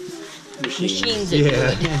machines that do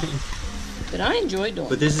it. But I enjoy doing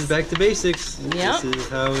But this is back to basics. Yep. This is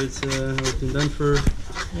how it's been done for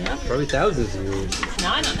probably thousands of years.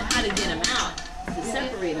 Now I don't know how to get them out to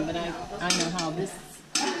separate them, but I know how this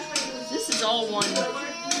is all one.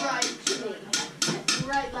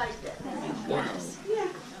 Goodness.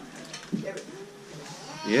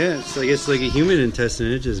 Yeah, it's like it's like a human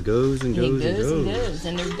intestine. It just goes and goes and goes. And goes,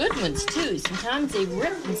 and they're good ones too. Sometimes they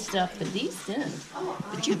rip and stuff, but these didn't.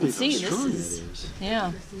 But you can see this is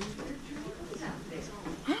yeah.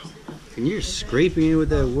 And you're scraping it with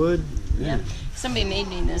that wood. Yeah. Somebody made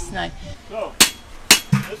me this night. So,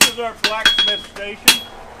 this is our blacksmith station,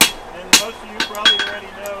 and most of you probably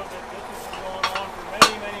already know that this has been going on for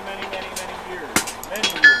many years.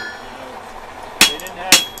 Many years, They didn't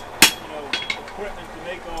have, equipment to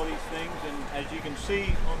make all these things, and as you can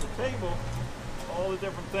see on the table, all the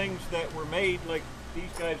different things that were made, like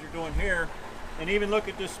these guys are doing here, and even look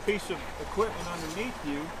at this piece of equipment underneath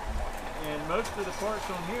you. And most of the parts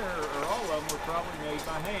on here, or all of them, were probably made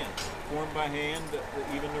by hand, formed by hand.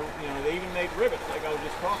 Even they even made rivets, like I was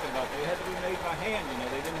just talking about. They had to be made by hand.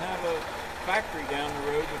 They didn't have a factory down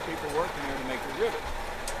the road with people working there to make the rivets.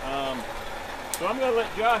 So I'm going to let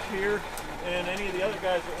Josh here and any of the other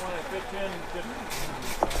guys that want to pitch in just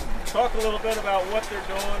talk a little bit about what they're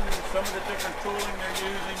doing, some of the different tooling they're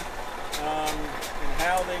using, and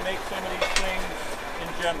how they make some of these things in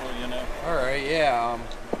general. All right, yeah.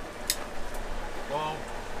 Well,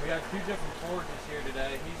 we have two different forges here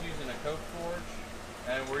today. He's using a coke forge,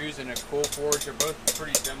 and we're using a coal forge. They're both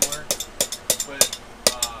pretty similar, but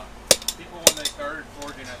people, when they started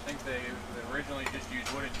forging, I think they originally just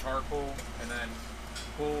used wood and charcoal, and then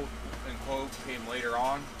coal and coke came later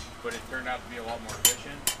on, but it turned out to be a lot more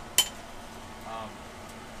efficient.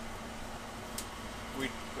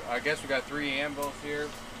 I guess we got 3 anvils here.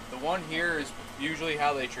 The one here is usually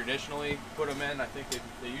how they traditionally put them in. I think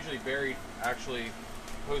they usually buried actually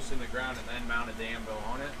posts in the ground and then mounted the anvil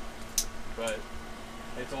on it. But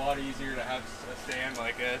it's a lot easier to have a stand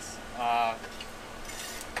like this.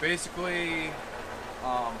 Basically,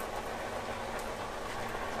 I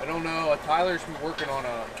don't know. Tyler's been working on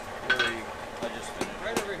a really. I just finished.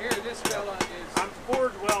 Right over here, this fella is. I'm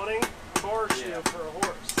forge welding a bar shoe for a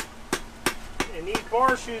horse. And these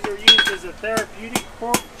bar shoes are used as a therapeutic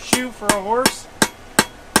shoe for a horse,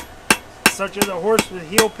 such as a horse with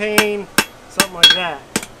heel pain, something like that.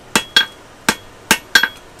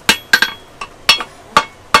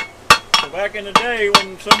 Back in the day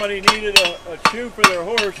when somebody needed a shoe for their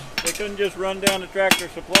horse, they couldn't just run down to Tractor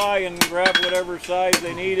Supply and grab whatever size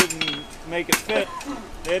they needed and make it fit.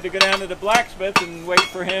 They had to go down to the blacksmith and wait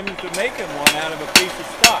for him to make him one out of a piece of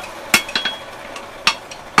stock.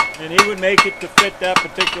 And he would make it to fit that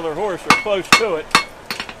particular horse or close to it.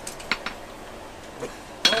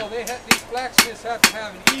 Well, these blacksmiths have to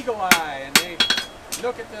have an eagle eye, and they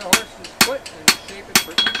look at the horse's foot and shape it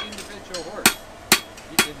for each individual horse.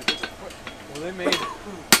 Each individual foot. Well, they made,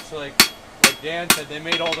 so like Dan said, they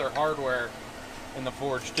made all their hardware in the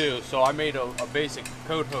forge too. So I made a basic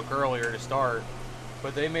coat hook earlier to start,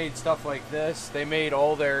 but they made stuff like this. They made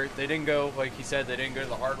all their, they didn't go, like he said, they didn't go to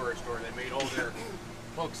the hardware store. They made all their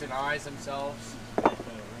hooks and eyes themselves.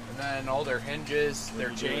 And then all their hinges, their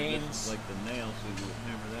chains. Like the nails, so you would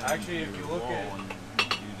hammer that. Actually, if you look at,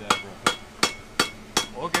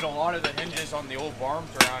 Look at a lot of the hinges on the old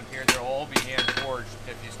barns around here, they'll all be hand forged.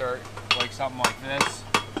 If you start like something like this,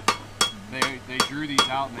 they drew these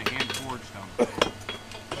out and they hand forged them.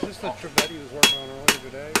 Is this the Trevette was working on earlier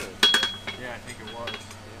today? Or? Yeah, I think it was.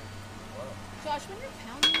 Josh, when you're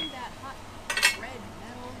pounding that hot red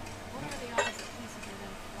metal, what are the odds that pieces are going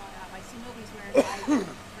to fly out? I see nobody's wearing protection.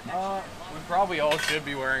 We probably all should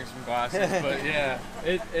be wearing some glasses, but yeah,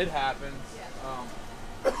 it happens.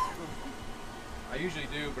 I usually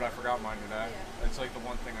do, but I forgot mine today. It's like the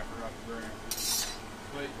one thing I forgot to bring.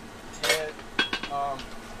 But yeah,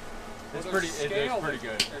 it's pretty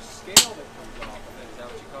good. There's scale that comes off of it. Is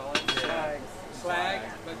that what you call it? Yeah. Slag,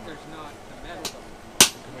 but there's not the metal.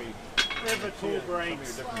 Different tool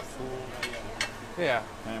grains. different tools. Yeah.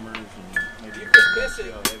 Hammers and maybe You could miss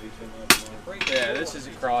it. Yeah, this is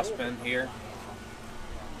a cross pin here.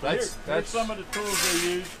 That's some of the tools they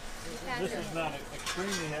use. This is not an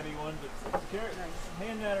extremely heavy one, but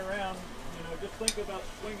hand that around. You know, just think about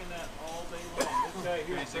swinging that all day long. This guy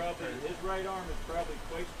here, his right arm is probably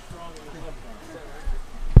twice as strong as his left arm.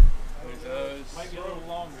 Might be a little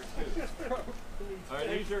longer too. All right,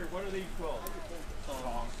 what are these called?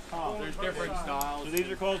 Tongs. There's different styles. So these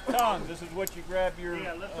are called tongs. This is what you grab your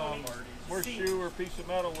horseshoe or piece of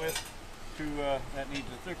metal with. That needs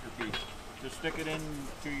a thicker piece. To stick it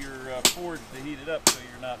into your forge to heat it up so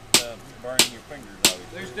you're not burning your fingers,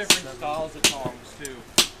 obviously. There's different styles of tongs too.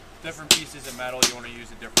 Different pieces of metal, you want to use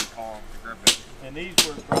a different tong to grip it. And these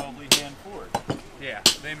were probably hand forged. Yeah,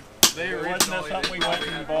 they wasn't something we went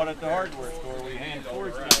and bought at the hardware store. We hand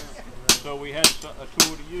forged it, so we had a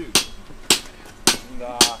tool to use.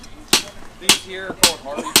 These here are called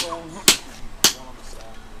Hardy tools.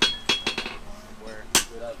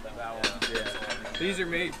 These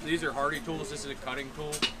are Hardy tools. This is a cutting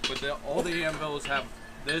tool, but all the anvils have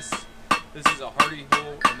this. This is a Hardy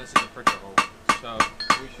tool, and this is a Pricker hole. So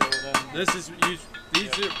we show them. This is used.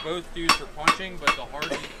 These are both used for punching, but the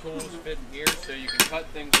Hardy tools fit in here, so you can cut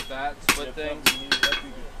things with that, split things. You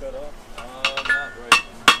can cut off. Not right.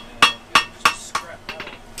 Just scrap.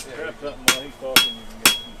 Scrap something while he's talking.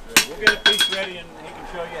 You can get a piece ready. We'll get a piece ready, and he can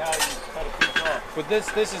show you how you cut a piece off. But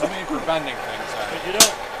this is made for bending things. But you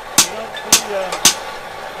don't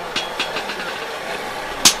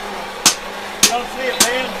see a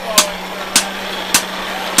pan falling.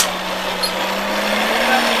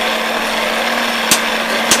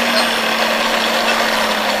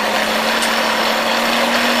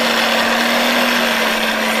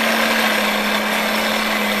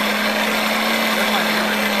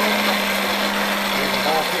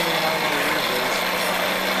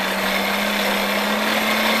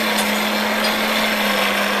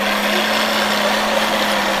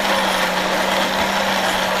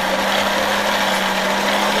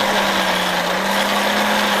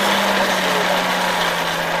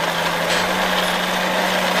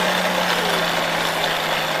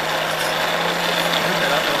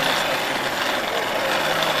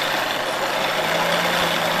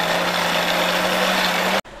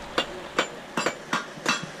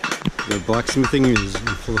 The blacksmithing is in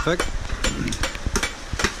full effect.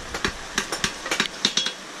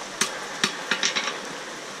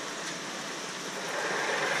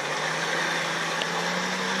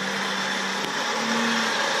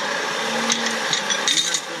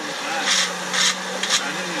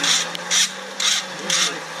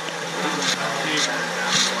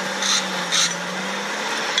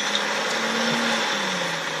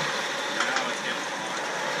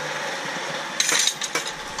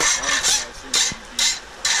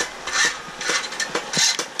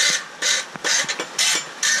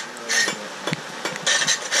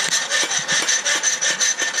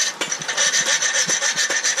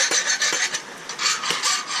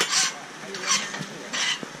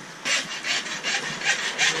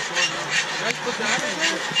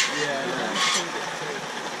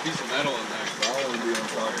 piece of metal in there. I don't want to be on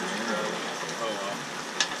top of it. Oh well.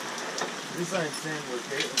 This ain't same with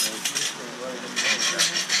Caitlin. She's right in the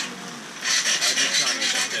I just trying to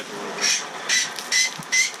step a little bit.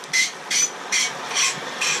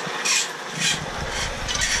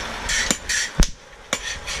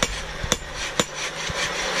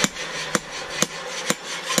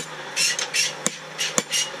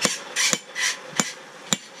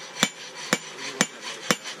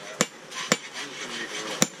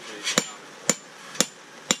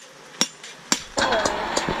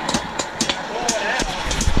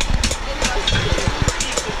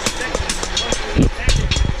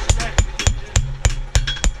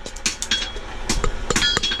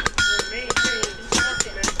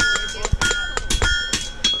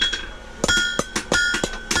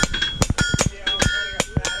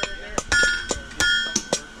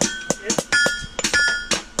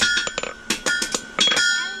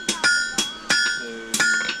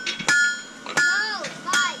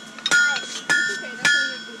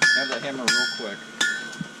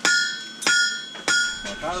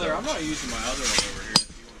 Tyler, I'm not using my other one over here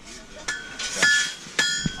if you want to use it. Okay.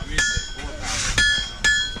 I'm using a 4 pounder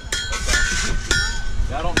now. Okay.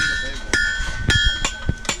 I don't need a big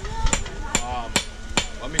one.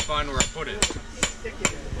 Let me find where I put it.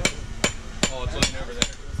 Oh, it's laying over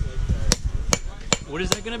there. What is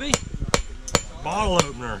that going to be? Bottle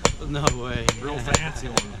opener. No way. Real fancy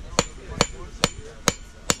one.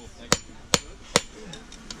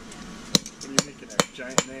 What are you making there?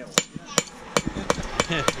 Giant nail.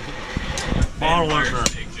 Bottle opener.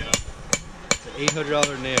 It's an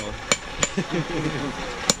 $800 nail.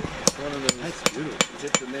 One of those. That's beautiful. You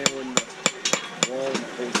hit the nail in the wall and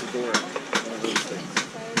close the door. One of those things.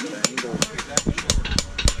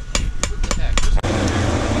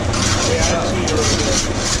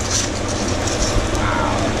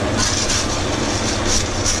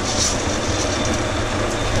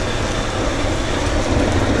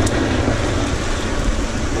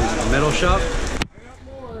 Metal shop.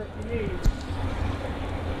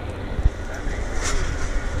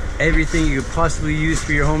 Everything you could possibly use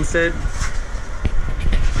for your homestead.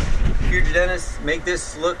 Here to Dennis, make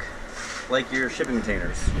this look like your shipping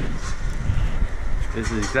containers.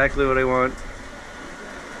 This is exactly what I want.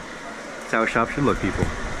 That's how a shop should look, people.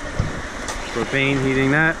 Propane,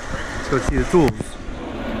 heating that. Let's go see the tools.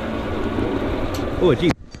 Oh,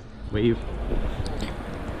 gee. Wave.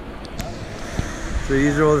 So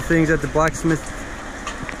these are all the things that the blacksmith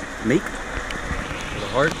make. The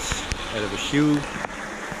hearts out of a shoe.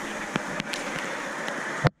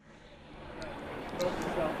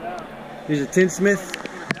 Here's a tinsmith.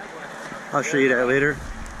 I'll show you that later.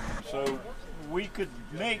 So we could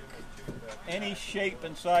make any shape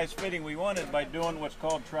and size fitting we wanted by doing what's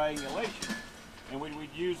called triangulation. And we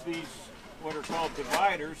would use these, what are called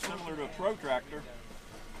dividers, similar to a protractor.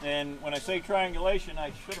 And when I say triangulation,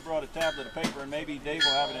 I should have brought a tablet of paper, and maybe Dave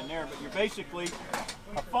will have it in there, but you're basically,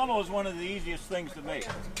 a funnel is one of the easiest things to make.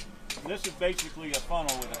 This is basically a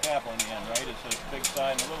funnel with a cap on the end, right? It's a big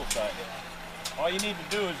side and a little side. All you need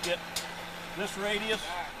to do is get this radius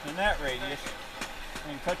and that radius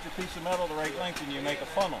and cut your piece of metal the right length, and you make a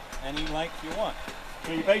funnel, any length you want.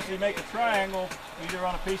 So you basically make a triangle either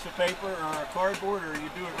on a piece of paper or a cardboard, or you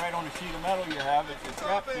do it right on a sheet of metal you have. It's your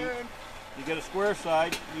scrap sheet. You get a square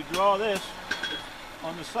side, you draw this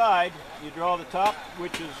on the side, you draw the top,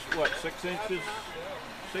 which is what, 6 inches,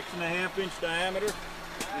 6.5 inch diameter.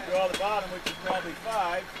 You draw the bottom, which is probably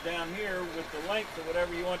 5, down here with the length of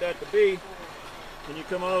whatever you want that to be. And you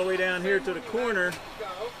come all the way down here to the corner.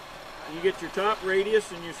 You get your top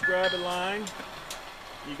radius and you scribe a line.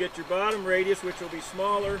 You get your bottom radius, which will be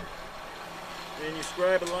smaller, and you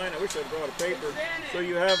scribe a line. I wish I'd brought a paper. So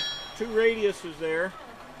you have 2 radiuses there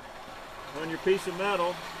on your piece of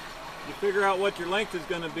metal. You figure out what your length is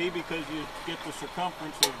going to be because you get the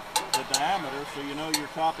circumference of the diameter, so you know your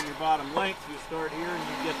top and your bottom length. You start here and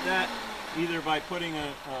you get that either by putting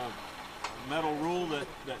a metal rule that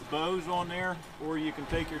bows on there, or you can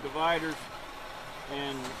take your dividers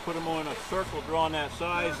and put them on a circle drawn that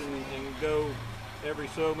size and go every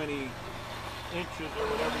so many inches or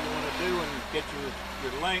whatever you want to do and get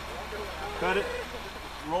your length, cut it,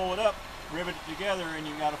 roll it up, rivet it together, and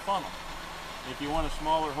you got a funnel. If you want a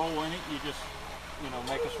smaller hole in it, you just,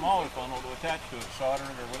 make a smaller funnel to attach to it, solder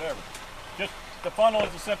it or whatever. Just the funnel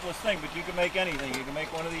is the simplest thing, but you can make anything. You can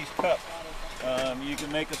make one of these cups. You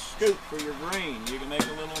can make a scoop for your grain. You can make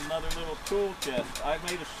another little tool chest. I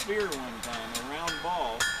made a sphere one time, a round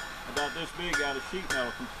ball about this big out of sheet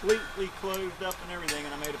metal, completely closed up and everything,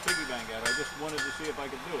 and I made a piggy bank out of it. I just wanted to see if I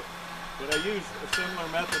could do it. But I used a similar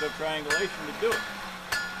method of triangulation to do it.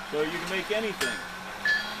 So you can make anything.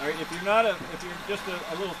 All right, if you're just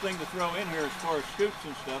a little thing to throw in here as far as scoops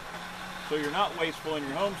and stuff, so you're not wasteful in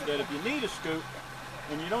your homestead. If you need a scoop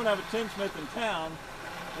and you don't have a tinsmith in town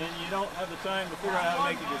and you don't have the time to figure out how to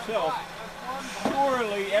make it yourself,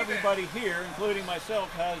 surely everybody here, including myself,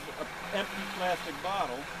 has an empty plastic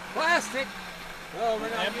bottle. Plastic? Oh, we're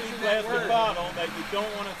not empty using that plastic word. bottle that you don't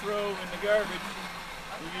want to throw in the garbage.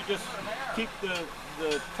 You just keep the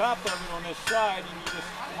top of it on this side, and you just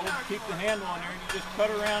keep the handle on there, and you just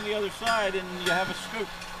cut around the other side, and you have a scoop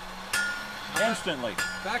instantly.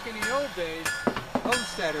 Back in the old days,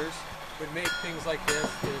 homesteaders would make things like this,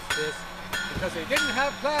 because they didn't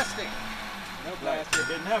have plastic. No plastic.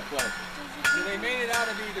 They didn't have plastic. So they made it out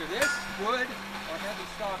of either this, wood, or heavy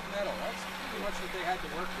stock metal. That's pretty much what they had to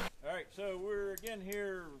work with. All right, so we're again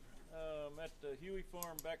here at the Huey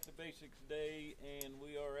Farm Back to Basics Day, and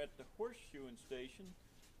we are at the Horseshoeing station.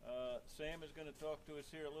 Sam is going to talk to us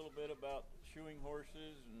here a little bit about shoeing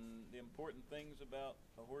horses and the important things about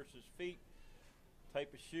a horse's feet,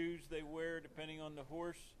 type of shoes they wear depending on the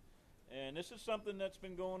horse. And this is something that's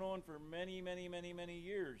been going on for many, many, many, many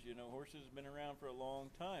years. You know, horses have been around for a long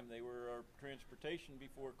time. They were our transportation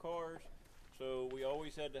before cars. So we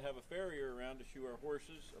always had to have a farrier around to shoe our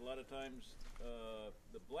horses. A lot of times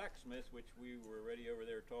the blacksmith, which we were already over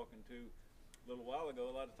there talking to a little while ago,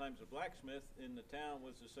 a lot of times the blacksmith in the town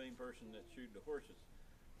was the same person that shoed the horses.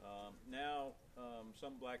 Now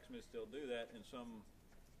some blacksmiths still do that, and some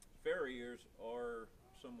farriers are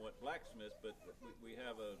somewhat blacksmiths, but we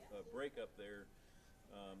have a breakup there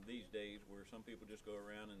these days where some people just go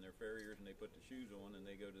around in their farriers and they put the shoes on and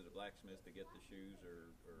they go to the blacksmith to get the shoes or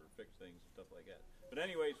fix things and stuff like that. But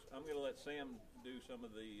anyways, I'm going to let Sam do some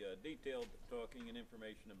of the detailed talking and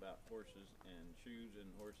information about horses and shoes and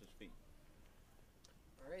horses' feet.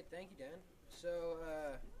 All right, thank you, Dan. So,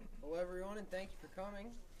 hello everyone, and thank you for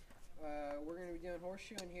coming. We're going to be doing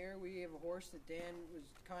horseshoeing here. We have a horse that Dan was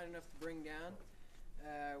kind enough to bring down.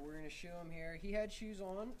 We're going to shoe him here. He had shoes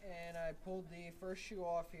on, and I pulled the first shoe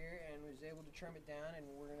off here and was able to trim it down, and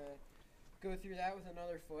we're going to go through that with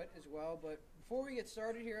another foot as well. But before we get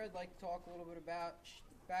started here, I'd like to talk a little bit about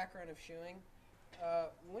the background of shoeing.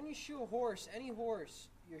 When you shoe a horse, any horse,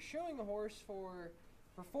 you're shoeing a horse for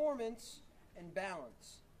performance and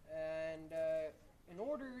balance. And in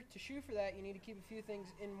order to shoe for that, you need to keep a few things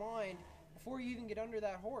in mind before you even get under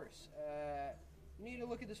that horse. You need to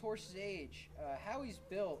look at this horse's age, how he's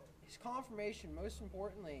built, his conformation, most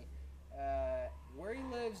importantly, where he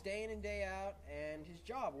lives day in and day out, and his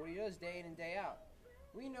job, what he does day in and day out.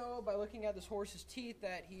 We know by looking at this horse's teeth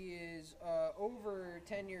that he is over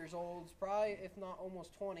 10 years old, probably if not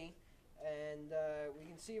almost 20, and we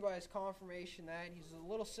can see by his conformation that he's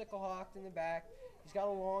a little sickle-hocked in the back. He's got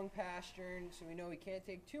a long pastern, so we know he can't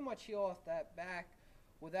take too much heel off that back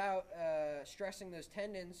without stressing those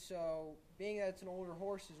tendons. So being that it's an older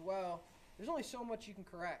horse as well, there's only so much you can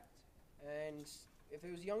correct. And if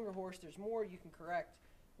it was a younger horse, there's more you can correct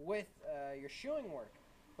with your shoeing work.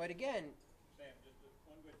 But again, Sam, just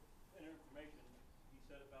one good information. He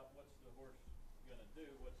said about what's the horse going to do,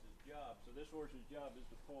 what's his job. So this horse's job is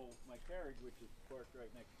to pull my carriage, which is parked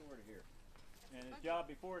right next door to here. And his job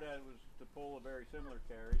before that was to pull a very similar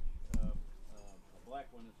carriage, a black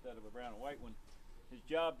one instead of a brown and white one. His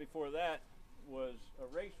job before that was a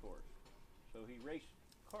racehorse, so he raced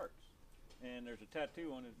carts. And there's a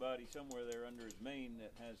tattoo on his body somewhere there under his mane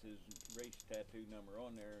that has his race tattoo number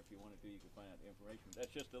on there. If you wanted to, you could find out the information.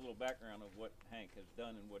 That's just a little background of what Hank has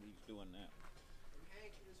done and what he's doing now. And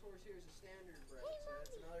Hank, this horse here is a standard bred, so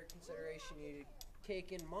that's another consideration you need to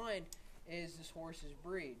take in mind is this horse's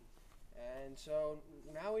breed. And so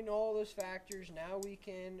now we know all those factors. Now we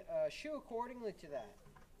can shoe accordingly to that.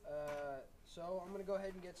 So I'm going to go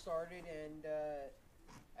ahead and get started. And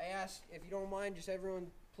I ask, if you don't mind, just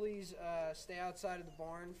everyone please stay outside of the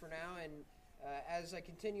barn for now. And as I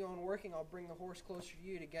continue on working, I'll bring the horse closer to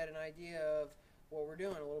you to get an idea of what we're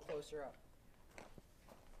doing a little closer up.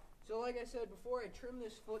 So like I said before, I trimmed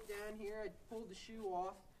this foot down here. I pulled the shoe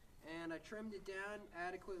off, and I trimmed it down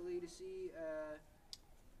adequately to see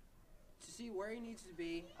where he needs to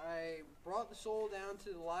be. I brought the sole down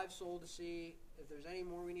to the live sole to see if there's any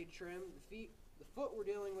more we need to trim. The foot we're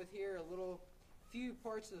dealing with here, few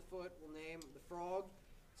parts of the foot we'll name the frog.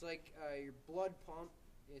 It's like your blood pump.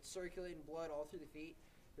 It's circulating blood all through the feet.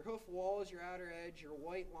 Your hoof wall is your outer edge. Your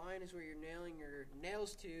white line is where you're nailing your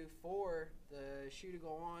nails to for the shoe to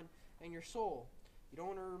go on, and your sole. You don't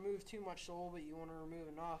want to remove too much sole, but you want to remove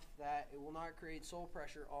enough that it will not create sole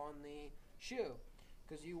pressure on the shoe,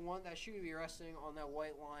 because you want that shoe to be resting on that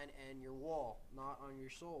white line and your wall, not on your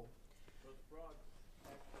sole. So the frog,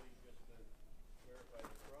 actually, just to verify,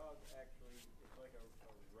 the frog actually, it's like a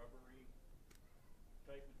rubbery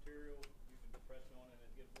type material. You can press on it and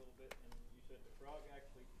it gives a little bit. And you said the frog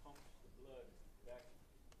actually pumps the blood back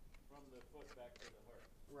from the foot back to the heart.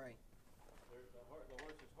 Right. The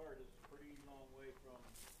horse's heart is a pretty long way from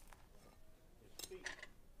his feet.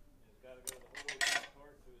 And it's got to go the whole way from his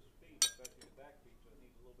heart to his feet, especially the back feet, so it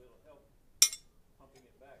needs a little bit of help pumping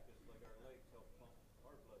it back, just like our legs help pump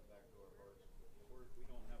our blood back to our hearts. We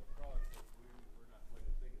don't have a frog, so we're not quite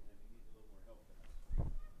as big as him. He needs a little more help than us.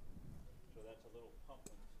 So that's a little pump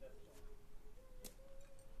when he steps on it.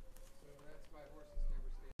 So that's why horses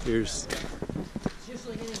never stay. Here's Just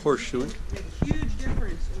like horseshoeing. Make a huge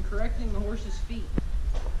difference in correcting the horse's feet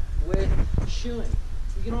with shoeing.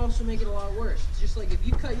 You can also make it a lot worse. It's just like if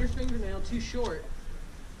you cut your fingernail too short,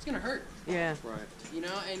 it's gonna hurt. Yeah. Right. You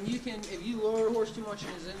know, and you can, if you lower a horse too much in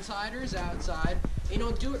his inside or his outside, and you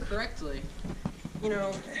don't do it correctly, you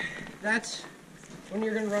know, that's when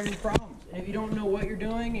you're gonna run into problems. And if you don't know what you're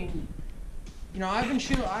doing, and you know, I've been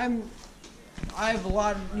shoeing.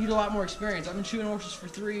 Need a lot more experience. I've been shoeing horses for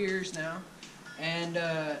 3 years now, and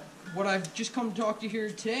what I've just come to talk to you here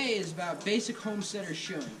today is about basic homesteader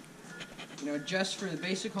shoeing. You know, just for the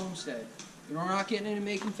basic homestead. You know, we're not getting into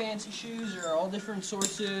making fancy shoes or all different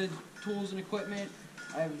sorts of tools and equipment.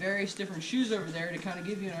 I have various different shoes over there to kind of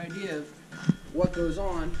give you an idea of what goes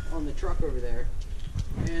on the truck over there.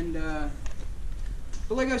 And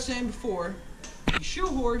but like I was saying before, you shoe a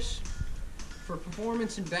horse for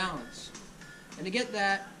performance and balance. And to get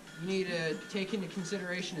that, you need to take into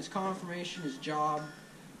consideration his conformation, his job,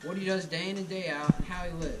 what he does day in and day out, and how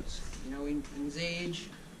he lives. You know, and his age.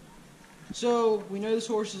 So we know this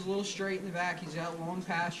horse is a little straight in the back. He's got long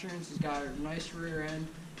pastureance. He's got a nice rear end.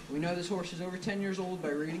 We know this horse is over 10 years old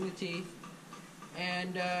by reading the teeth.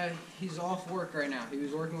 And he's off work right now. He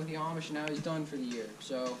was working with the Amish, and now he's done for the year.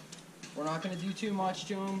 So we're not going to do too much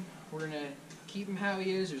to him. We're going to keep him how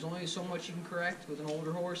he is. There's only so much you can correct with an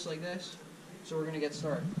older horse like this. So we're going to get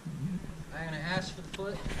started. I'm going to ask for the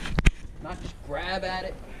foot, not just grab at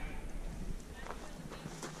it.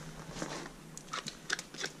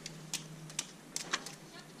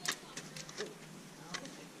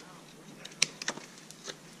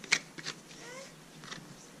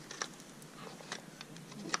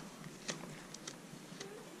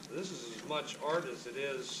 This is as much art as it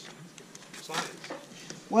is science.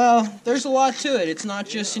 Well, there's a lot to it. It's not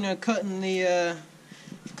just, you know, cutting the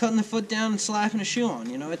foot down and slapping a shoe on.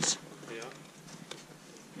 You know, there's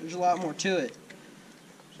a lot more to it.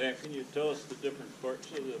 Sam, can you tell us the different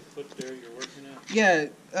parts of the foot there you're working at? Yeah,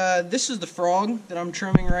 this is the frog that I'm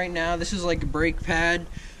trimming right now. This is like a brake pad,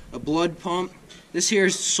 a blood pump. This here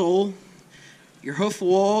is the sole. Your hoof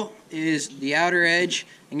wall is the outer edge,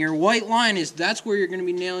 and your white line that's where you're going to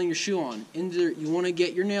be nailing your shoe on. You want to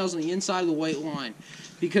get your nails on the inside of the white line,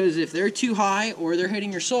 because if they're too high or they're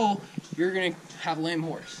hitting your sole, you're going to have a lame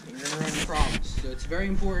horse. You're going to run into problems. So it's very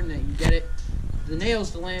important that you get the nails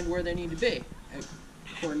to land where they need to be,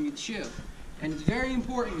 according to the shoe. And it's very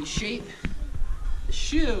important you shape the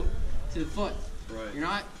shoe to the foot. Right. You're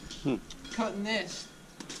not cutting this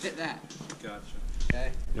to fit that. Gotcha.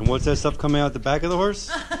 Okay. And what's that stuff coming out the back of the horse?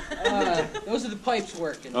 Those are the pipes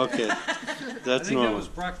working. Okay. That's I think normal. that was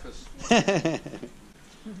breakfast.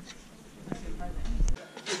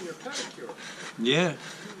 Your pedicure. Yeah.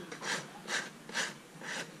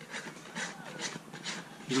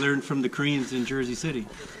 He learned from the Koreans in Jersey City.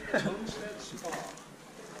 Homestead Spa.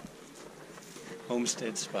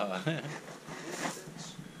 Homestead Spa.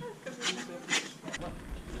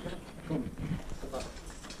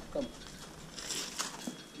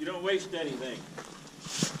 You don't waste anything.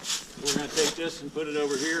 We're going to take this and put it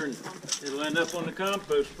over here, and it'll end up on the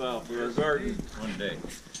compost pile for our garden one day.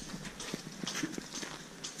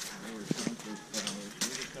 We're just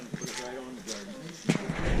going to put it right on the garden.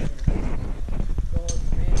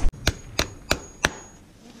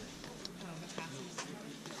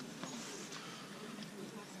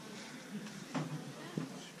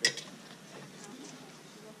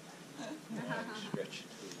 Stretch.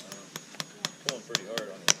 Pulling pretty hard on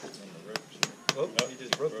the ropes. Oh, you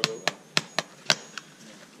just broke it.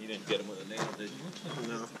 You didn't get him with a nail, did you?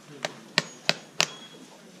 No.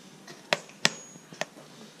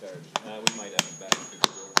 We might have him back.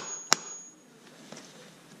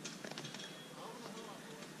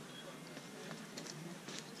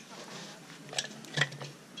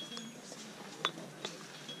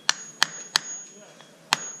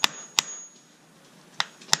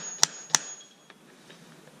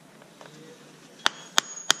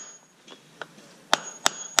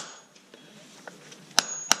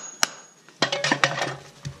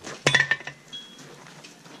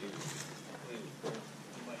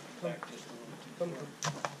 Come on.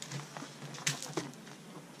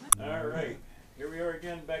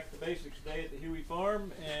 Huey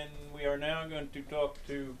Farm, and we are now going to talk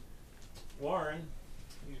to Warren.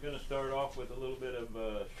 He's going to start off with a little bit of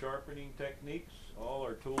sharpening techniques. All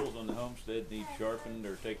our tools on the homestead need sharpened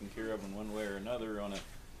or taken care of in one way or another on a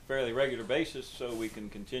fairly regular basis so we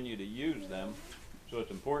can continue to use them. So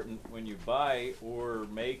it's important when you buy or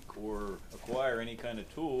make or acquire any kind of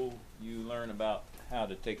tool, you learn about how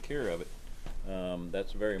to take care of it.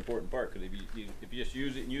 That's a very important part, because if you just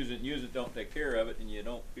use it and use it and use it, don't take care of it, and you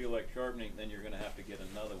don't feel like sharpening, then you're going to have to get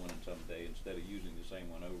another one someday instead of using the same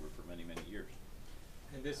one over for many, many years.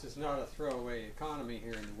 And this is not a throwaway economy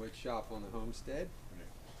here in the wood shop on the homestead.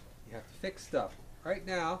 You have to fix stuff. Right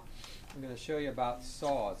now, I'm going to show you about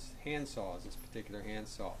saws, hand saws, this particular hand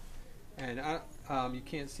saw. And you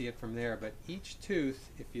can't see it from there, but each tooth,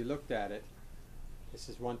 if you looked at it, this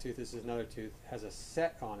is one tooth, this is another tooth, has a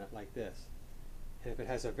set on it like this. And if it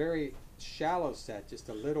has a very shallow set, just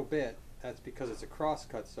a little bit, that's because it's a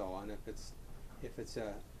crosscut saw. And if it's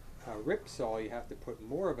a rip saw, you have to put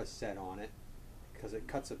more of a set on it because it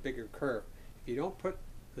cuts a bigger curve. If you don't put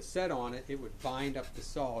the set on it, it would bind up the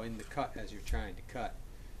saw in the cut as you're trying to cut.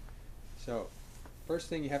 So first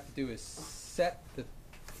thing you have to do is set the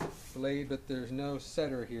blade, but there's no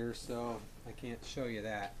setter here, so I can't show you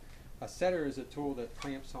that. A setter is a tool that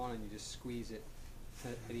clamps on and you just squeeze it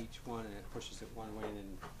at each one, and it pushes it one way and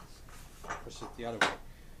then pushes it the other way.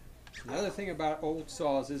 Another thing about old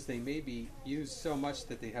saws is they may be used so much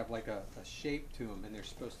that they have like a shape to them, and they're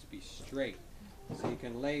supposed to be straight. So you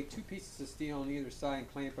can lay two pieces of steel on either side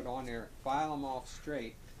and clamp it on there, file them off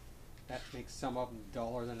straight. That makes some of them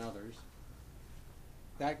duller than others.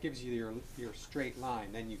 That gives you your straight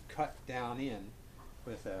line. Then you cut down in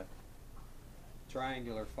with a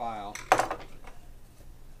triangular file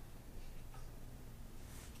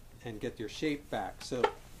and get your shape back. So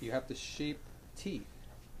you have to shape teeth.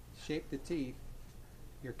 Shape the teeth.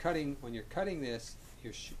 When you're cutting this,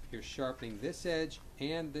 you're sharpening this edge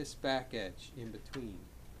and this back edge in between.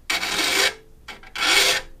 Have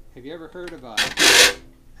you ever heard of an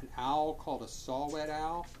owl called a saw-whet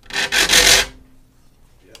owl?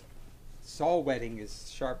 Yep. Saw whetting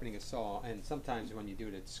is sharpening a saw, and sometimes when you do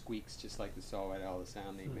it, it squeaks just like the saw-whet owl, the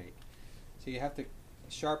sound they make. So you have to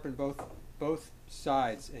sharpen both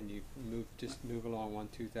sides, and you just move along one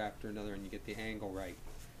tooth after another, and you get the angle right.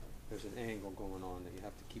 There's an angle going on that you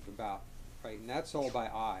have to keep about right, and that's all by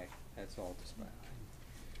eye. That's all just by eye.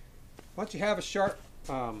 Once you have a sharp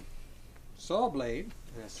saw blade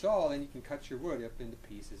and a saw, then you can cut your wood up into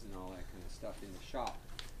pieces and all that kind of stuff in the shop.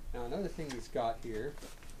 Now another thing he's got here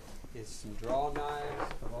is some draw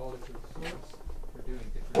knives of all different sorts for doing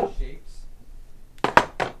different shapes.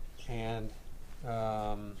 And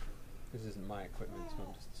this isn't my equipment, so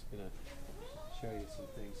I'm just going to show you some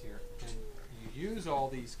things here. And you use all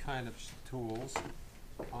these kind of tools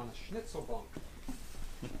on a schnitzel bunk.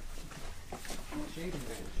 Shaving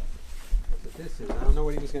bench. That's what this is. I don't know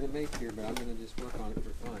what he was going to make here, but I'm going to just work on it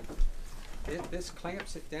for fun. This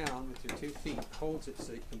clamps it down with your 2 feet, holds it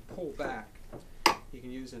so you can pull back. You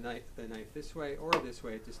can use the knife this way or this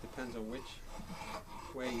way. It just depends on which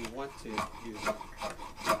way you want to use it.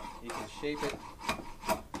 You can shape it.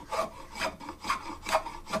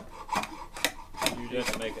 You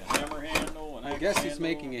just make a hammer handle? I guess he's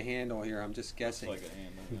making a handle here. I'm just guessing. Looks like a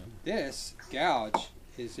handle, yeah. This gouge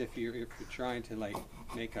is if you're trying to like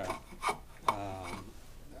make a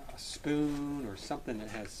spoon or something that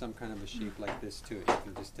has some kind of a shape like this to it. You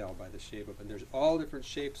can just tell by the shape of it. And there's all different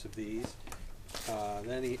shapes of these.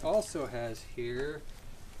 Then he also has here,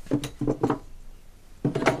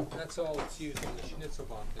 that's all that's used in the schnitzel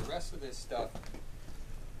bunk. The rest of this stuff,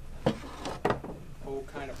 whole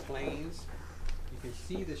kind of planes, you can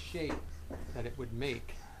see the shape that it would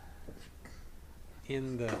make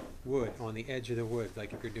in the wood, on the edge of the wood,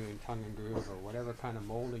 like if you're doing tongue and groove or whatever kind of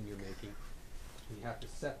molding you're making. And you have to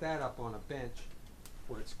set that up on a bench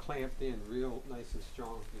where it's clamped in real nice and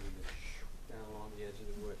strong for you to down along the edge of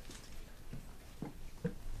the wood.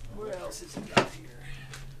 What else has he got here?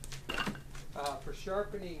 For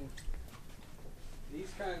sharpening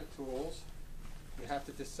these kind of tools, you have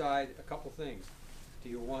to decide a couple things. Do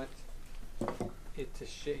you want it to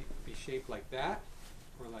be shaped like that,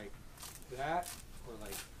 or like that, or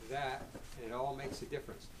like that? And it all makes a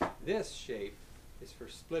difference. This shape is for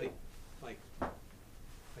splitting, like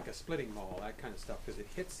a splitting maul, that kind of stuff, because it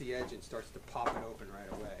hits the edge and starts to pop it open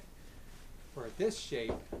right away. Where this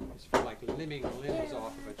shape is for like limbing limbs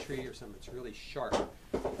off of a tree or something. It's really sharp.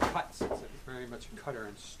 It cuts. It's very much a cutter.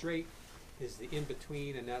 And straight is the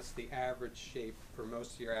in-between, and that's the average shape for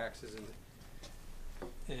most of your axes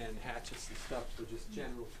and hatchets and stuff. So just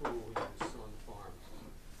general tool we use on the farm.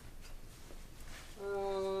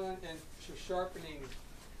 And for sharpening,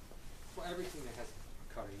 well, everything that has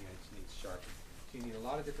a cutting edge needs sharpening. So you need a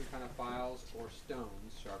lot of different kind of files or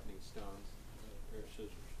stones, sharpening stones. Or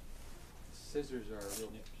scissors. Scissors are a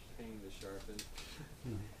real pain to sharpen.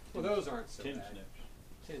 Well, those aren't so bad.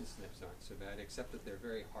 Tin snips aren't so bad, except that they're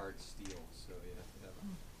very hard steel, so you have to have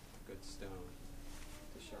a good stone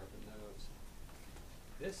to sharpen those.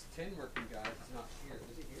 This tin working guy is not here.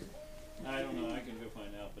 Is he here? I don't know. I can go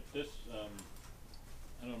find out. But this,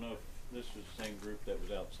 I don't know if this was the same group that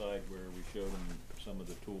was outside where we showed them some of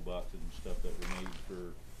the toolboxes and stuff that were made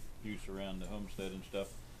for use around the homestead and stuff.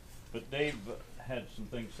 But Dave had some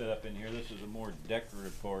things set up in here. This is a more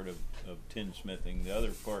decorative part of tinsmithing. The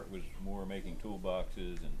other part was more making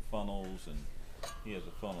toolboxes and funnels, and he has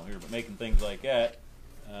a funnel here. But making things like that,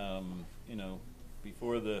 you know,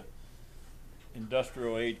 before the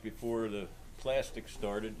industrial age, before the plastic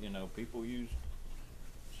started, you know, people used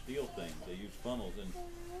steel things. They used funnels,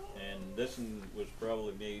 and this one was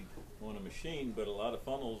probably made on a machine, but a lot of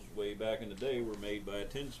funnels way back in the day were made by a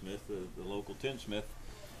tinsmith, the local tinsmith.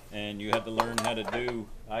 And you had to learn how to do,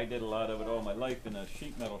 I did a lot of it all my life in a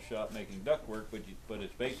sheet metal shop making ductwork, but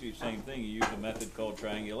it's basically the same thing. You use a method called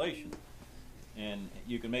triangulation. And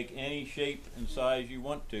you can make any shape and size you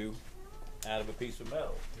want to out of a piece of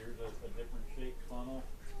metal. Here's a different shaped funnel.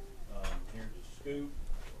 Here's a scoop,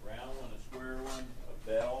 a round one, a square one, a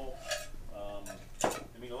bell.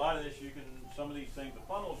 I mean, a lot of this you can, some of these things, the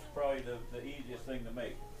funnel's probably the easiest thing to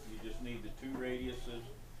make. You just need the 2 radiuses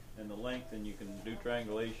and the length, and you can do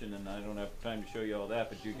triangulation, and I don't have time to show you all that,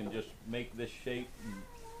 but you can just make this shape and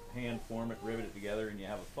hand form it, rivet it together, and you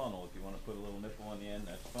have a funnel. If you want to put a little nipple on the end,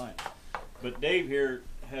 that's fine. But Dave here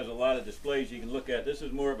has a lot of displays you can look at. This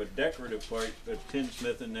is more of a decorative part of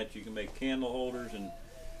tinsmithing, that you can make candle holders, and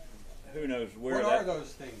who knows where What are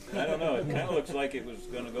those things? I don't know. It kind of looks like it was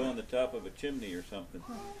going to go on the top of a chimney or something.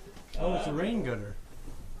 Oh, it's a rain gutter.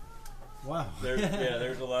 Wow.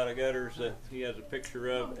 There's a lot of gutters that he has a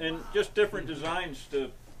picture of, and just different designs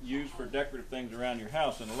to use for decorative things around your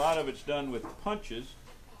house. And a lot of it's done with punches,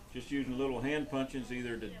 just using little hand punches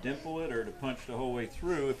either to dimple it or to punch the whole way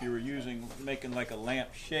through. If you were making like a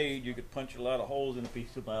lamp shade, you could punch a lot of holes in a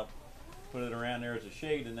piece of metal, put it around there as a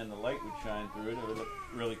shade, and then the light would shine through it. It would look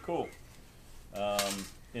really cool.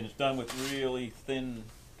 And it's done with really thin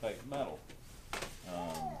type metal.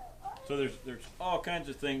 So there's all kinds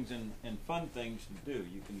of things and fun things to do.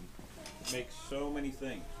 You can make so many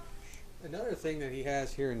things. Another thing that he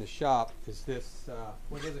has here in the shop is this,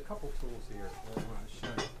 well, there's a couple tools here that I want to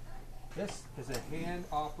show you. This is a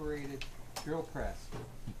hand-operated drill press.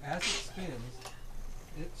 As it spins,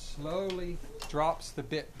 it slowly drops the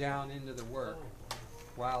bit down into the work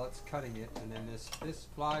while it's cutting it, and then this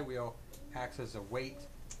flywheel acts as a weight,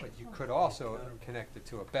 but you could also connect it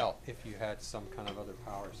to a belt if you had some kind of other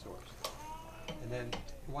power source. And then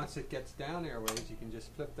once it gets down airways, you can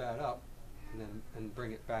just flip that up and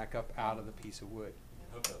bring it back up out of the piece of wood.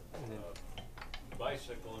 Hook a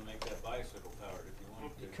bicycle and make that bicycle powered if you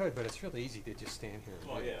wanted to. You could, but it's really easy to just stand here and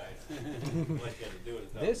well, do yeah, it. Like you had to do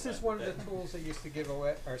it. This is one of the tools they used to give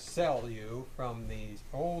away or sell you from the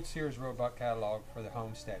old Sears Roebuck catalog for the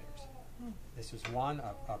homesteaders. This was one,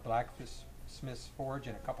 a blacksmith's forge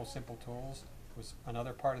and a couple simple tools. It was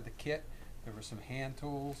another part of the kit. There were some hand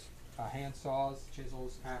tools, hand saws,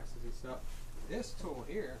 chisels, axes and stuff. This tool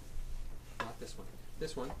here, not this one,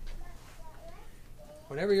 this one.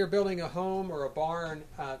 Whenever you're building a home or a barn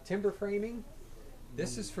timber framing,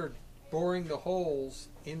 this is for boring the holes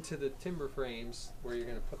into the timber frames where you're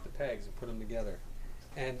going to put the pegs and put them together.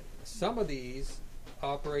 And some of these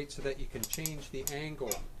operate so that you can change the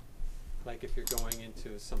angle. Like if you're going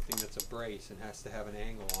into something that's a brace and has to have an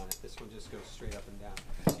angle on it, this one just goes straight up and down.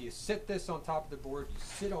 So you sit this on top of the board, you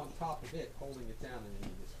sit on top of it, holding it down, and then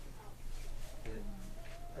you just. And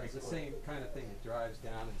it's the same kind of thing. It drives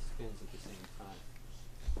down and spins at the same time.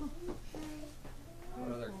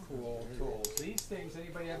 What other cool tools? These things.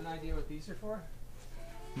 Anybody have an idea what these are for?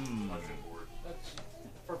 That's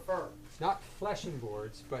for fur. Not fleshing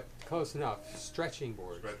boards, but close enough. Stretching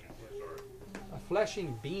boards. A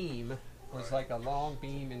fleshing beam was like a long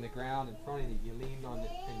beam in the ground in front of you. You leaned on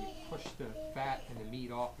it and you pushed the fat and the meat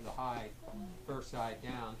off of the hide, first side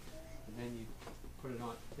down, and then you put it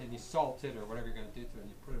on. Then you salt it or whatever you're going to do to it, and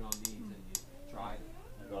you put it on these and you dry it.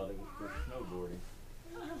 I thought it was for snowboarding.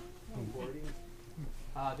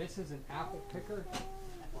 Snowboarding. This is an apple picker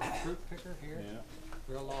or a fruit picker here. Yeah.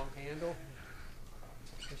 Real long handle.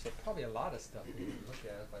 There's probably a lot of stuff you can look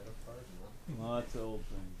at if I look hard enough. Lots of old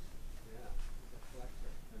things.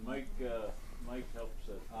 And Mike helps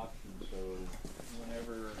at auction, so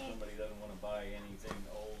whenever somebody doesn't want to buy anything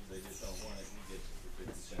old, they just don't want it, he gets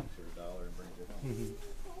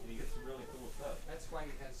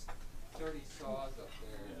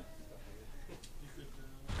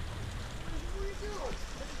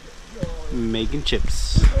making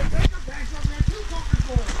chips. Hey,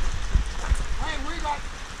 we got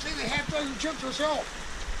maybe half a dozen chips ourselves.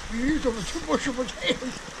 We use them as 2 bushel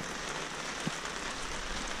potatoes.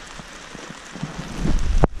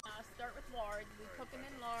 Start with lard. We cook them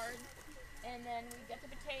in lard, and then we get the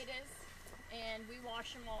potatoes, and we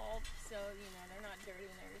wash them all so they're not dirty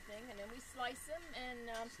and everything. And then we slice them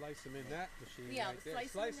and slice them in that machine. Yeah, right there.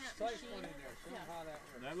 slice them in that slice machine. one in there. Show them how that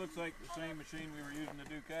works. That looks like the same machine we were using to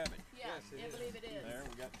do cabbage. Yeah, I believe it is. There,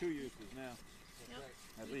 we got 2 uses now. Yep.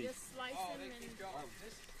 At We least. just slice Oh, them they and keep going.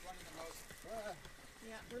 This is one of the most.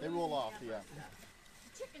 yeah, They roll off, yeah.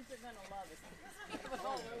 Chickens are gonna love it.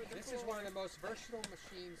 All over the This is floor. one of the most versatile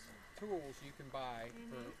machines, tools you can buy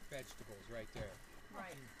for vegetables right there.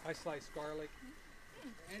 Right. I slice garlic,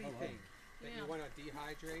 anything that you Yeah. want to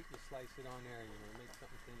dehydrate, you slice it on there. You want to make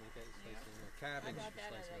something thin like that, you slice it on there. Cabbage, I got you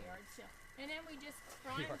that slice at it a on yard sale. And then we just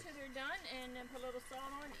fry them till they're done, and then put a little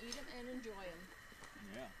salt on, eat them, and enjoy them.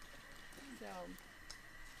 Yeah. So,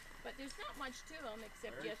 but there's not much to them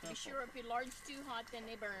except Very you have to be simple. sure if your lard's too hot, then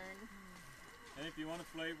they burn. And if you want to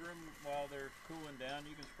flavor them while they're cooling down,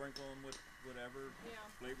 you can sprinkle them with whatever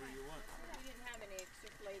flavor you want. We didn't have any extra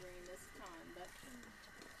flavoring this time, but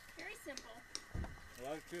very simple. A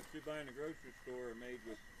lot of chips you buy in the grocery store are made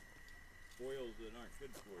with oils that aren't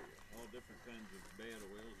good for you. All different kinds of bad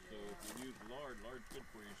oils. So if you use lard, lard's good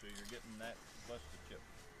for you. So you're getting that plus the chip,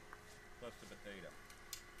 plus the potato.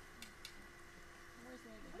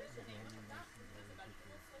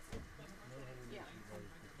 Yeah.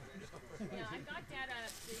 Yeah, I got that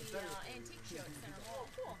at the antique show at Center Mall.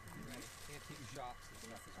 Cool. Antique shops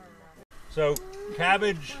and stuff. So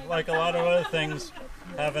cabbage, like a lot of other things,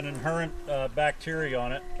 have an inherent bacteria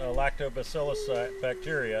on it, lactobacillus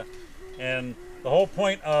bacteria, and the whole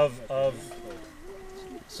point of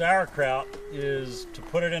sauerkraut is to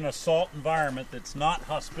put it in a salt environment that's not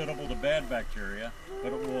hospitable to bad bacteria,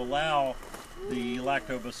 but it will allow the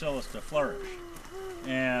lactobacillus to flourish,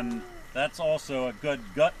 and that's also a good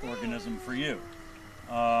gut organism for you.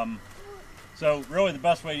 So really the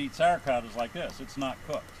best way to eat sauerkraut is like this. It's not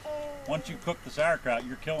cooked. Once you cook the sauerkraut,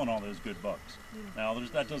 you're killing all those good bugs. Now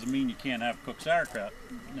that doesn't mean you can't have cooked sauerkraut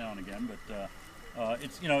now and again, but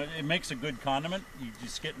it's it makes a good condiment. You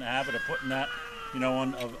just get in the habit of putting that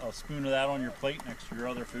on a spoon of that on your plate next to your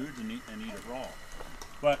other foods and eat it raw.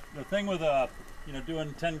 But the thing with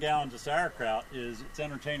doing 10 gallons of sauerkraut is it's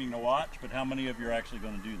entertaining to watch, but how many of you are actually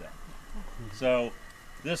going to do that? So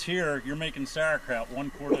this here, you're making sauerkraut 1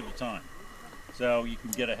 quart at a time. So you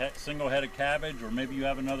can get a single head of cabbage, or maybe you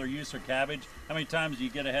have another use of cabbage. How many times do you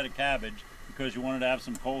get a head of cabbage because you wanted to have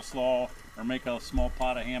some coleslaw or make a small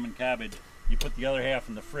pot of ham and cabbage? You put the other half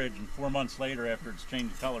in the fridge, and 4 months later, after it's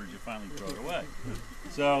changed colors, you finally throw it away.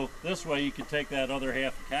 So this way you could take that other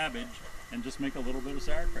half of cabbage and just make a little bit of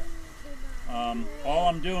sauerkraut. All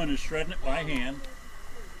I'm doing is shredding it by hand.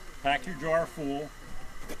 Pack your jar full.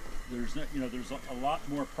 There's there's a lot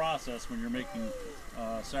more process when you're making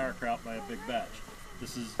sauerkraut by a big batch.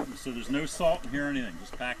 So there's no salt in here or anything.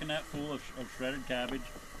 Just packing that full of shredded cabbage,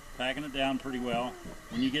 packing it down pretty well.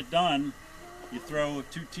 When you get done, you throw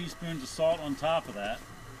 2 teaspoons of salt on top of that.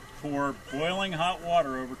 Pour boiling hot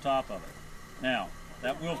water over top of it. Now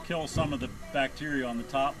that will kill some of the bacteria on the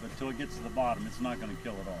top, but until it gets to the bottom, it's not going to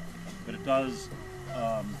kill it all. But it does.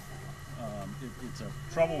 It's a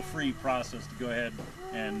trouble-free process to go ahead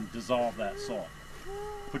and dissolve that salt.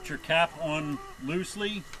 Put your cap on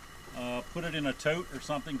loosely, put it in a tote or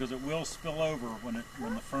something because it will spill over when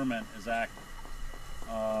the ferment is active.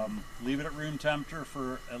 Leave it at room temperature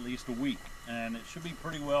for at least a week, and it should be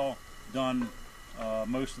pretty well done,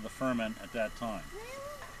 most of the ferment at that time.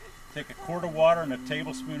 Take a quart of water and a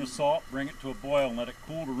tablespoon of salt, bring it to a boil, and let it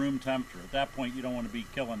cool to room temperature. At that point, you don't want to be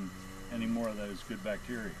killing any more of those good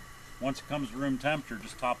bacteria. Once it comes to room temperature,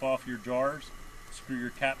 just top off your jars, screw your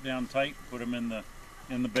cap down tight, put them in the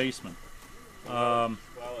basement. Well,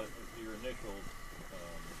 your initial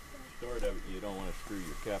start of it, you don't want to screw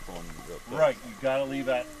your cap on real quick. Right, you got to leave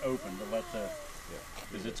that open to let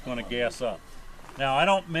because it's going to gas up. Now, I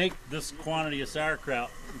don't make this quantity of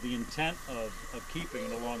sauerkraut with the intent of keeping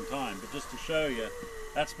it a long time, but just to show you,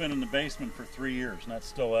 that's been in the basement for 3 years, and that's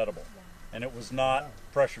still edible. And it was not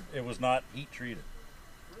pressured, it was not heat treated.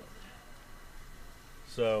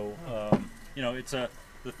 So,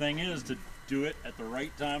 the thing is to do it at the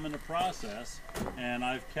right time in the process, and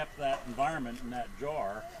I've kept that environment in that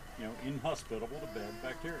jar, inhospitable to bad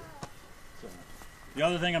bacteria. So, the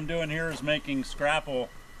other thing I'm doing here is making scrapple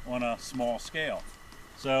on a small scale.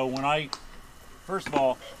 So first of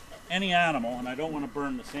all, any animal, and I don't want to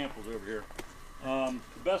burn the samples over here, the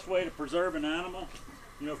best way to preserve an animal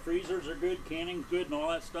You know, freezers are good, canning's good, and all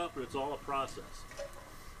that stuff, but it's all a process.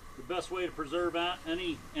 The best way to preserve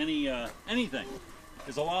anything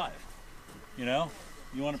is alive. You know,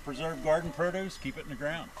 you want to preserve garden produce, keep it in the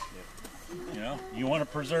ground. You know, you want to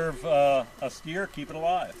preserve a steer, keep it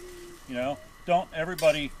alive. You know, don't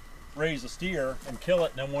everybody raise a steer and kill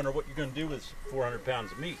it and then wonder what you're going to do with 400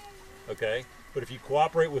 pounds of meat. Okay, but if you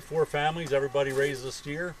cooperate with 4 families, everybody raises a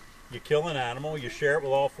steer. You kill an animal, you share it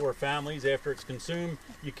with all 4 families. After it's consumed,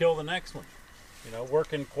 you kill the next one. You know,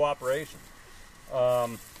 work in cooperation.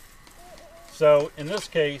 So in this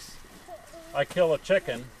case, I kill a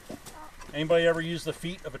chicken. Anybody ever use the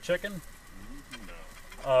feet of a chicken?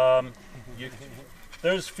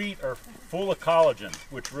 Those feet are full of collagen,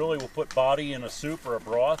 which really will put body in a soup or a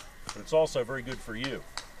broth, but it's also very good for you.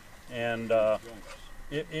 And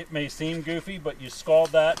it may seem goofy, but you scald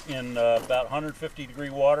that in about 150-degree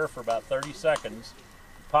water for about 30 seconds.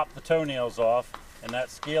 Pop the toenails off, and that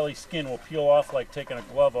scaly skin will peel off like taking a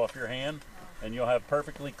glove off your hand, and you'll have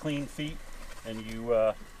perfectly clean feet. And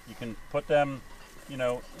you can put them, you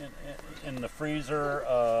know, in the freezer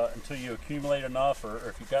until you accumulate enough, or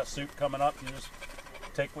if you've got soup coming up, you just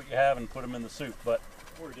take what you have and put them in the soup. But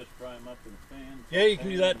or just fry them up in the pan. Yeah, you can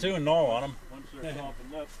do that too and gnaw on them. Once they're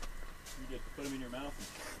softened up, you just put them in your mouth and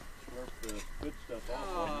slurp the good stuff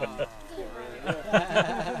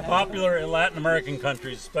off. Popular in Latin American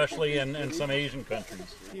countries, especially in some Asian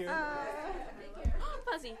countries.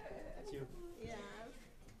 Fuzzy. That's you. Yeah.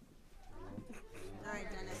 All right,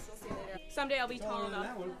 Dennis. We'll see you later. Someday I'll be tall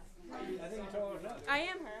enough. I think you're taller than us. I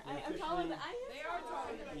am her. I'm taller than I am. They are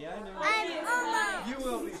taller than me. Yeah, I know. You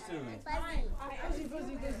will be soon.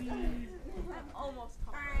 Fuzzy. I'm almost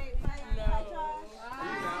tall. No.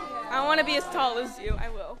 I want to be as tall as you. I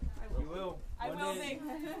will. You will. I will be.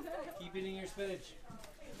 Keep eating your spinach.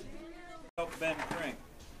 Help Ben crank.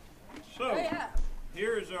 So,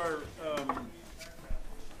 here's our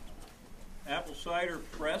apple cider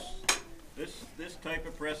press. This type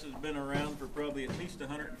of press has been around for probably at least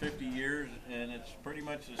 150 years, and it's pretty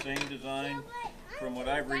much the same design from what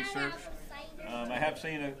I've researched. I have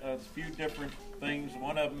seen a few different things.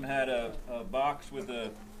 One of them had a box with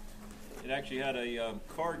it actually had a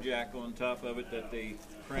car jack on top of it that they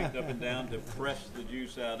cranked up and down to press the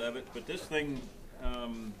juice out of it. But this thing,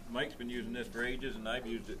 Mike's been using this for ages, and I've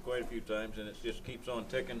used it quite a few times, and it just keeps on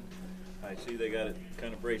ticking. I see they got it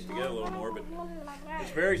kind of braced together a little more, but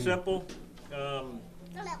it's very simple.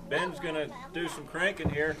 Ben's going to do some cranking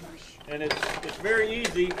here, and it's very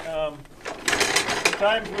easy.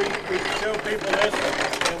 Sometimes we show people this,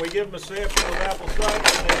 and we give them a sample of apple cider,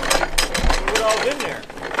 and they say, what all's in there?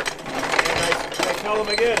 And I tell them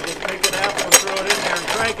again, just take an apple and throw it in there and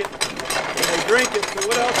crank it, and they drink it, so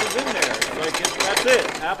what else is in there? It's like, that's it,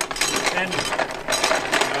 apple. And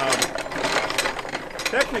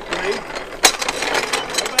technically, a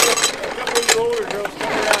couple of you older girls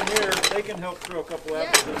come around here, they can help throw a couple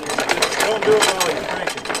apples in there. Just don't do it while you're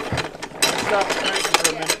cranking. Just stop cranking for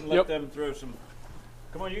a minute and let them throw some.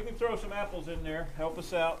 Come on, you can throw some apples in there. Help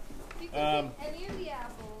us out. You can pick any of the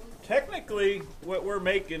apples. Technically, what we're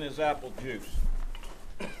making is apple juice.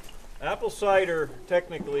 Apple cider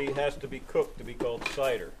technically has to be cooked to be called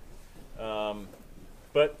cider.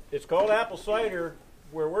 But it's called apple cider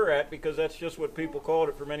where we're at because that's just what people called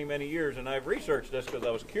it for many, many years. And I've researched this because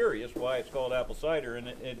I was curious why it's called apple cider, and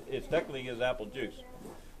it technically is apple juice.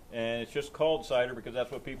 And it's just called cider because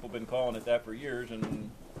that's what people have been calling it that for years,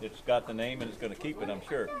 and it's got the name and it's going to keep it, I'm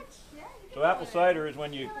sure. So apple cider is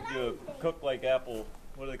when you cook like apple,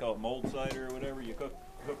 what do they call it, mold cider or whatever. You cook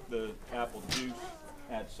the apple juice,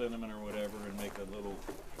 add cinnamon or whatever, and make a little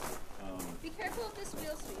Be careful of this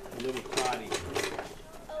wheel, sweetie. little toddy.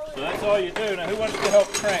 So that's all you do. Now who wants to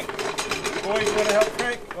help crank? Boys want to help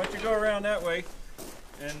crank? Why don't you go around that way,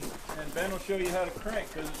 and Ben will show you how to crank,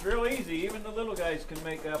 because it's real easy. Even the little guys can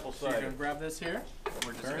make apple cider. So you're going to grab this here?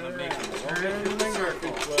 We're just going to make Turn the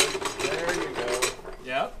circle close. There you go.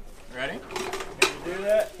 Yep. Ready? Can you do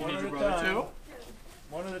that? You One need at your a brother time. too?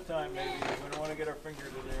 One at a time, maybe. We don't want to get our fingers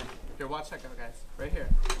in there. Here, watch that go, guys. Right here.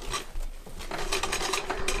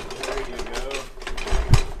 There you go.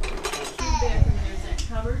 There's that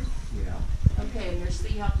cupboard. Yeah. Okay, and there's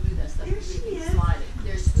you have to do this. There she is. Slide it.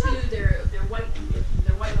 There's two. They're white.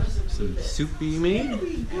 They're white ones. Some soup being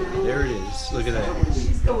made. There it is. Look at that.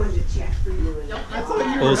 She's going to check for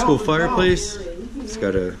you. Old school fireplace. It's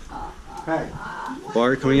got a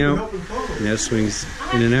bar coming out, and that swings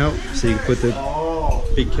in and out, so you can put the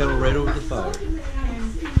big kettle right over the fire.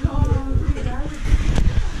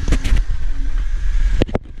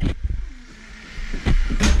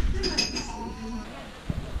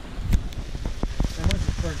 And once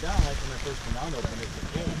it's burnt down, like when I first come out, open it to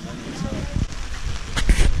cool, and then it's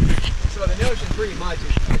So the notion pretty much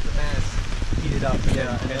is to get the mass heated up,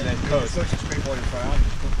 and then cook. So just scrape all your fire out,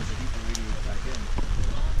 just cook with the heat and radiate back in.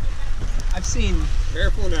 I've seen.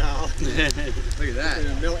 Careful now. Look at that.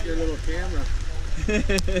 You're gonna melt your little camera.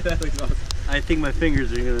 That looks awesome. I think my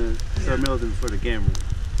fingers are gonna start melting for the camera.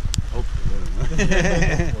 Hopefully.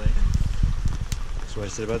 That's what I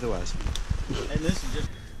said about the last one. And this is just.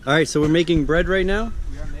 All right, so we're making bread right now.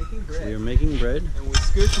 We are making bread. We are making bread. And we're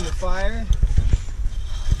scooching the fire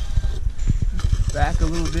back a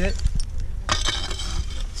little bit,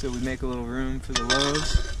 so we make a little room for the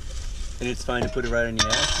loaves. And it's fine to put it right on the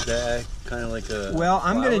ash. Is that kind of like a? Well,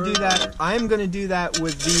 I'm going to do that. Or? I'm going to do that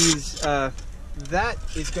with these. That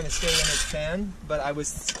is going to stay in its pan, but I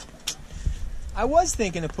was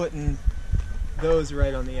thinking of putting those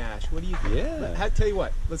right on the ash. What do you think? Yeah. Tell you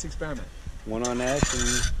what. Let's experiment. One on ash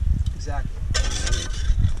and. Exactly.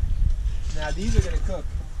 Now these are going to cook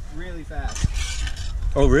really fast.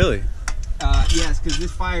 Oh, really? Yes, because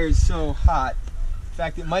this fire is so hot. In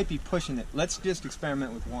fact, it might be pushing it. Let's just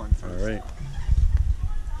experiment with one first. All right.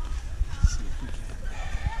 Let's see if we can.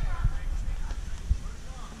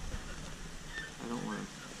 I don't want to.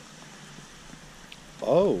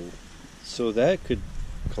 Oh, so that could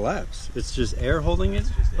collapse. It's just air holding it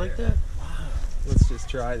like that? Wow. Let's just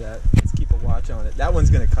try that. Let's keep a watch on it. That one's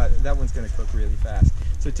going to cut. That one's going to cook really fast.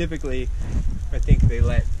 So typically, I think they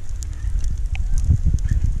let.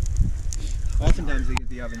 Oftentimes they get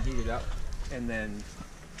the oven heated up and then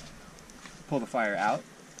pull the fire out.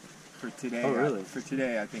 For today, oh, really? For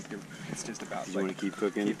today, I think it's just about. You want to keep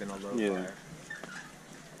cooking? Keeping a low fire.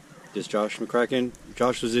 Just Josh McCracken.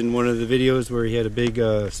 Josh was in one of the videos where he had a big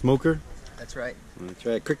smoker. That's right. That's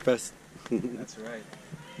right. Crickfest. That's right.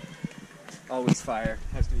 Always fire.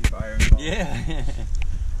 Has to be fire involved. Yeah.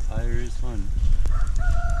 Fire is fun.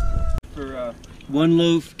 For one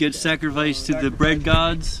loaf gets sacrificed to the bread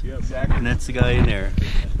gods, exactly. And that's the guy in there.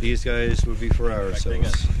 These guys would be for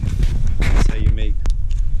ourselves. That's how you make.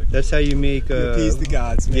 That's how you make. Appease the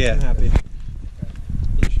gods. Make yeah. them happy.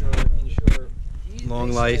 Ensure.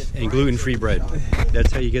 Long life and gluten-free bread.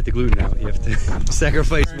 That's how you get the gluten out. You have to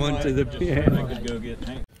sacrifice one to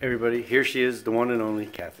the. Everybody, here she is, the one and only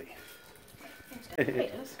Kathy.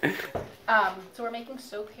 So we're making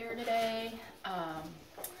soap here today.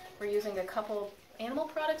 We're using a couple animal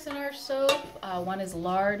products in our soap. One is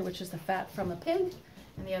lard, which is the fat from a pig,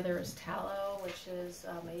 and the other is tallow, which is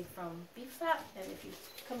made from beef fat. And if you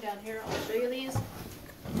come down here, I'll show you these.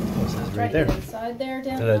 Right there. Inside there,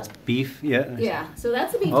 down. So that's beef, yeah. Yeah. So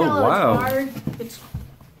that's the beef Oh, tallow. wow. It's lard. It's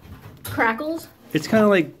crackles. It's kind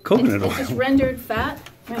of like coconut It's just oil. rendered fat,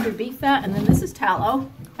 rendered beef fat, and then this is tallow.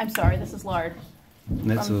 I'm sorry, this is lard.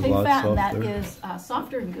 That's From a pig lot fat, and that softer. is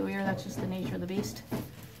softer and gooier. That's just the nature of the beast.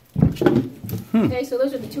 Hmm. Okay, so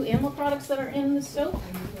those are the two animal products that are in the soap.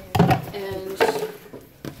 And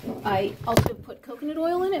I also put coconut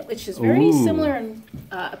oil in it, which is very Ooh. similar in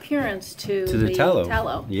appearance to the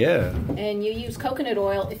tallow. Yeah. And you use coconut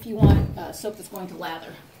oil if you want soap that's going to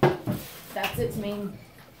lather. That's its main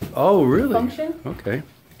Oh, really? function. Okay.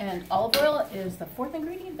 And olive oil is the fourth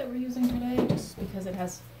ingredient that we're using today, just because it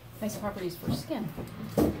has nice properties for skin.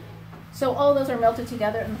 So all of those are melted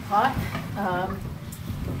together in the pot.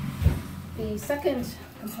 The second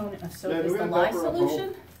component of soap is the lye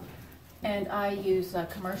solution. And I use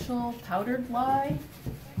commercial powdered lye,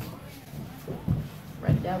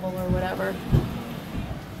 Red Devil or whatever.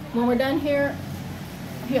 When we're done here,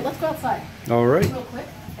 let's go outside. All right. Real quick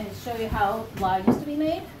and show you how lye used to be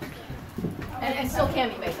made. And still can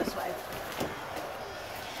be made this way.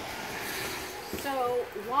 So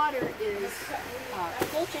water is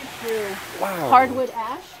filtered through hardwood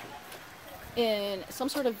ash in some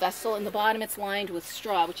sort of vessel. In the bottom it's lined with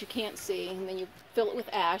straw, which you can't see, and then you fill it with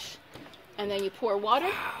ash, and then you pour water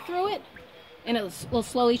through it, and it will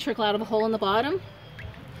slowly trickle out of a hole in the bottom,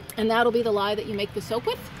 and that'll be the lye that you make the soap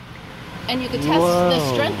with. And you can test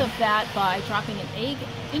the strength of that by dropping an egg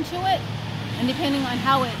into it, and depending on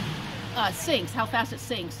how it sinks, how fast it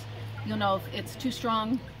sinks, you'll know if it's too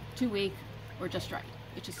strong, too weak, or just right.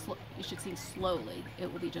 It should sink slowly.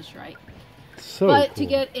 It will be just right. But to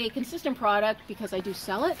get a consistent product, because I do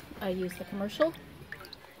sell it, I use the commercial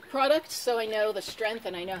product, so I know the strength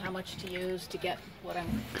and I know how much to use to get what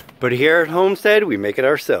I'm. But here at Homestead, we make it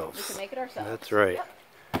ourselves. We can make it ourselves. That's right.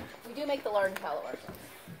 Yep. We do make the lard and tallow ourselves.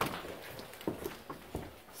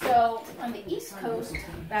 So on the East Coast,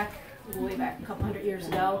 way back a couple hundred years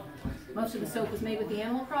ago, most of the soap was made with the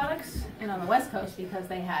animal products, and on the West Coast, because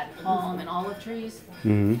they had palm and olive trees,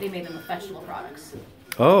 they made them with vegetable products.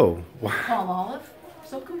 Oh, wow. Palm Olive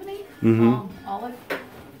Soap Company, Mhm. Palm Olive.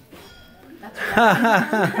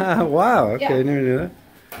 That's what Wow. Okay, Yeah. I never knew that.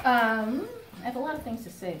 I have a lot of things to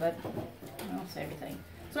say, but I won't say everything.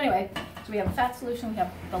 So anyway, so we have a fat solution, we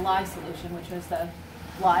have the lye solution, which is the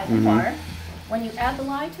lye and water. When you add the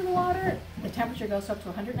lye to the water, the temperature goes up to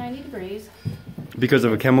 190 degrees. Because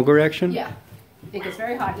of a chemical reaction? Yeah. It gets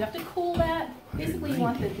very hot. You have to cool that. Basically, you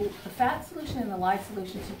want the fat solution and the lye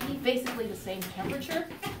solution to be basically the same temperature.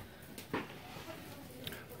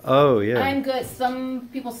 Oh, yeah. I'm good. Some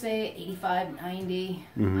people say 85, 90.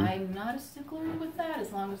 I'm not a stickler with that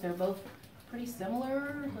as long as they're both pretty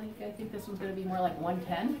similar. Like, I think this one's going to be more like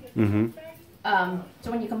 110.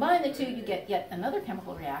 So when you combine the two, you get yet another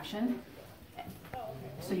chemical reaction.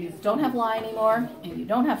 So you don't have lye anymore, and you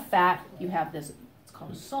don't have fat. You have this, it's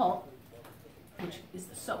called a salt, which is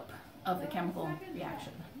the soap of the chemical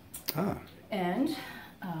reaction. Ah. And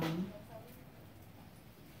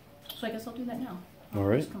so I guess I'll do that now. All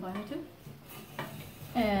right. Just combine the two.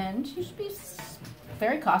 And you should be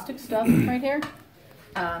very caustic stuff right here.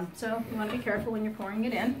 So you want to be careful when you're pouring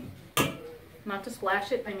it in. Not to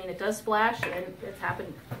splash it. I mean, it does splash, and it's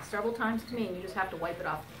happened several times to me, and you just have to wipe it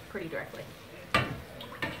off pretty directly.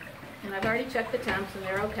 And I've already checked the temps, and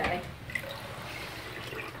they're okay.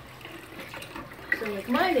 So when you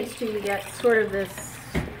combine these two, you get sort of this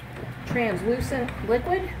translucent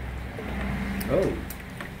liquid. Oh.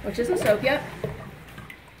 Which isn't soap yet.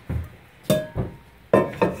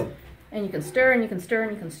 And you can stir and you can stir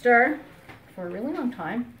and you can stir for a really long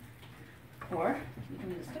time. Or you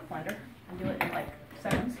can use a stick blender and do it in like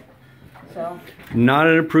seconds. So. Not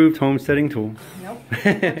an approved homesteading tool. Nope.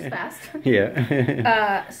 It's fast.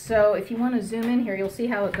 Yeah. So if you want to zoom in here, you'll see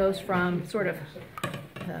how it goes from sort of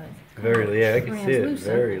very, yeah, I can see it.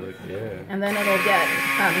 translucent. Very, yeah. And then it'll get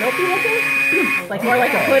milky looking, like more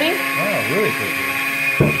like a pudding. Oh, really quickly.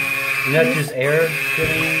 And that's just air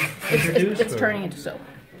getting introduced? It's turning into soap.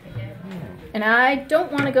 And I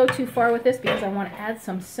don't want to go too far with this because I want to add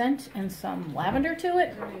some scent and some lavender to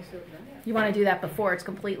it. You want to do that before it's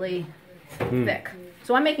completely thick.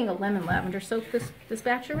 So I'm making a lemon lavender soap this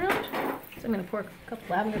batch around. So I'm going to pour a couple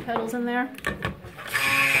lavender petals in there.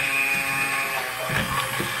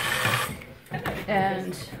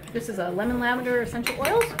 And this is a lemon lavender essential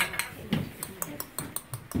oils. You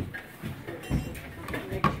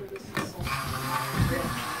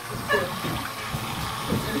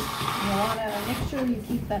want to make sure you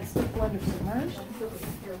keep that stick blender submerged.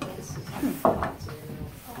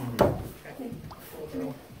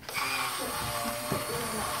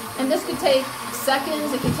 And this could take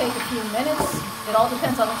seconds, it could take a few minutes. It all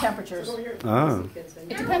depends on the temperatures. Oh.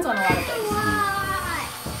 It depends on a lot of things.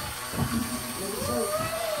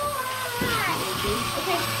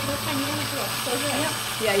 Okay, that's fine. You don't have to look. So,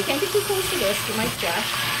 yeah, you can't get too close to this. You might splash.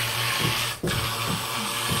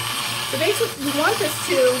 So basically, you want this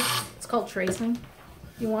to, it's called tracing.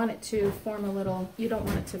 You want it to form a little, you don't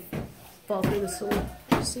want it to fall through the soil.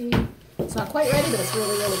 You see, it's not quite ready, but it's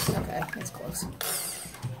really, really, okay, it's close.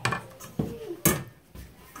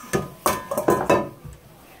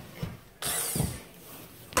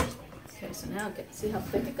 Okay, so now see how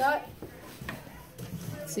thick it got?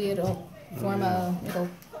 See, it'll form a, it'll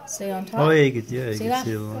stay on top. Oh, yeah, you can See that?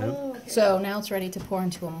 see a little. So now it's ready to pour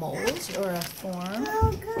into a mold or a form.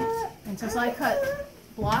 And since I cut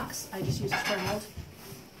blocks, I just use a square mold.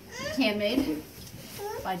 Handmade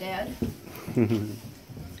by Dad.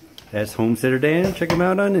 That's Homesteader Dan. Check him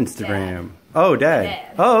out on Instagram. Dad. Oh, Dad.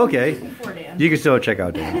 Dad. Oh, okay. Before Dan. You can still check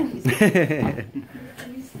out Dan.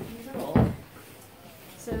 These are old.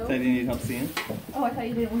 So do you need help seeing? Oh, I thought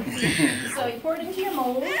you didn't want to see. So you pour it into your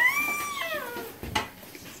mold.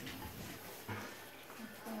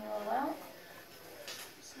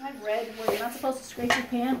 I've read where you're not supposed to scrape your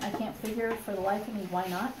pan. I can't figure for the life of me why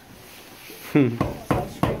not. So I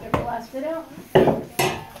scrape every last bit out. And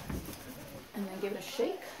then give it a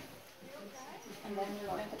shake. And then you're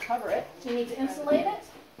going to cover it. You need to insulate it.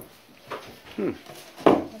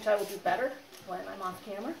 Which I will do better when I'm off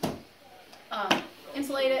camera.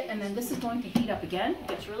 Insulate it, and then this is going to heat up again. It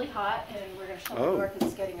gets really hot, and we're going to shut the door because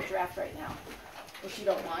it's getting a draft right now, which you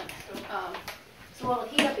don't want. So it'll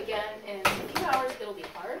heat up again, and in a few hours it'll be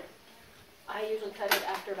hard. I usually cut it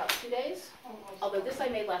after about 2 days. Although this I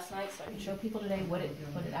made last night, so I can show people today what it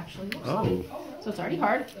actually looks like. So it's already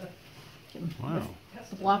hard. Wow.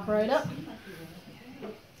 The block right up,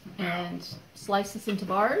 and slice this into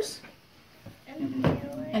bars,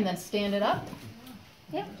 and then stand it up.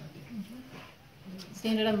 Yep.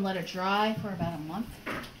 Stand it up and let it dry for about a month.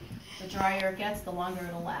 The drier it gets, the longer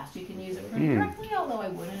it'll last. You can use it directly, although I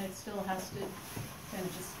wouldn't. It still has to kind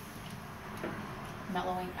of just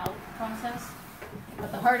mellowing out process.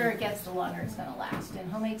 But the harder it gets, the longer it's going to last.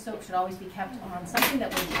 And homemade soap should always be kept on something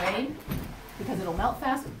that will drain, because it'll melt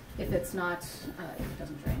fast if it's not, if it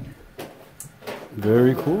doesn't drain.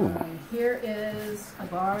 Very cool. Here is a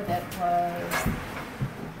bar that was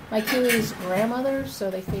my Kiwi's grandmother's, so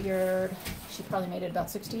they figured she probably made it about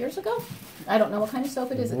 60 years ago. I don't know what kind of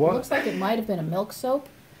soap it is. It looks like it might have been a milk soap,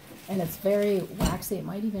 and it's very waxy. It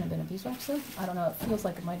might even have been a beeswax soap. I don't know. It feels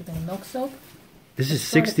like it might have been a milk soap. This is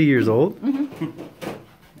 60 years old?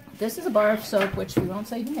 This is a bar of soap, which we won't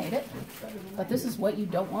say who made it, but this is what you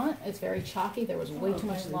don't want. It's very chalky. There was way too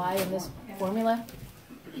much lye in this formula.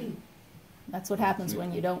 That's what happens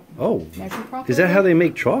when you don't measure properly. Is that how they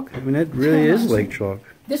make chalk? I mean, that really is like chalk.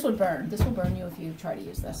 This would burn. This will burn you if you try to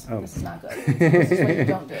use this. This is not good. This is what you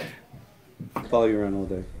don't do. Follow you around all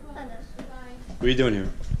day. What are you doing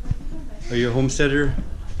here? Are you a homesteader?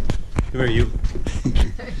 Who are you?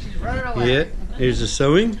 She's running away. Yeah. Here's the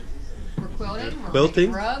sewing. We're quilting. We're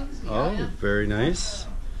Quilting. making rugs. Oh, very nice.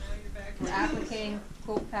 We're applicating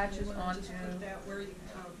quilt patches onto. We're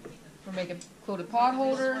making quilted pot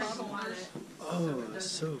holders. Oh, that's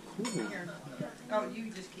so cool. Oh, you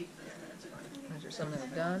just keep. Those are some that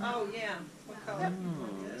are done. Oh yeah. Oh,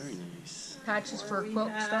 very nice. Patches for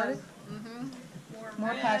quilt started.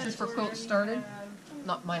 More patches for quilt started.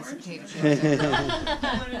 Not mine's the potato chips.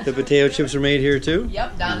 The potato chips are made here too?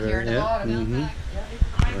 Yep, down here at the bottom.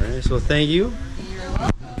 All right, so thank you. You're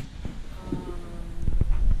welcome.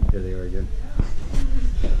 There they are again.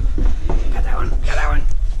 Got that one. Got that one.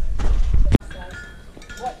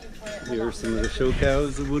 Here are some of the show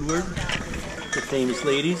cows of Woodward. The famous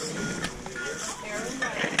ladies.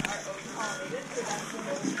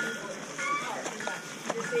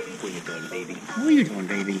 What are you doing, baby? What are you doing,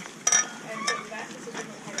 baby?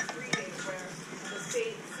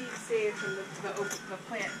 The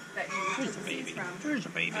plant that you Where's the baby? Where's the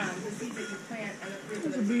baby? the seeds that you plant and Where's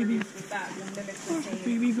the baby? that will mimic the Where's the same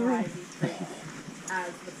baby girl? variety trait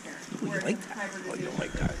as the parent. Oh, you like that? Oh, you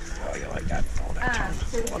like that? Oh, you like that? All that tongue.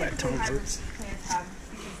 So All that tongue hybrid hurts. plants have,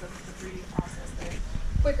 because of the breeding process, they're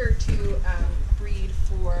quicker to breed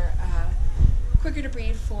for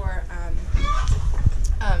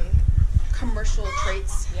commercial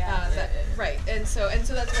traits. Right, and so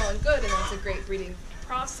that's well and good, and that's a great breeding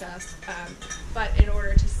process. But in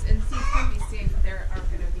order to, and seeds can be safe, there aren't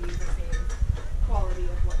going to be the same quality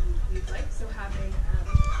of what you'd like. So having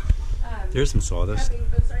There's some sawdust. starting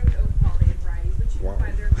with open pollinated varieties, which you can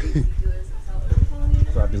find there are great seed dealers that sell open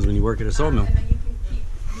pollinated. What happens when you work at a sawmill? And then you can keep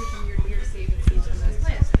using your year saving seeds from those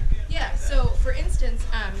plants. Yeah, so for instance,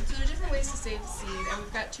 so there's different ways to save seed, and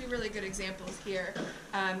we've got two really good examples here.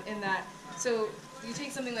 In that, so you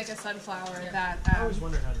take something like a sunflower that I always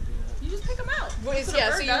wondered how to do that. you just pick them out.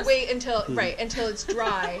 So you wait until until it's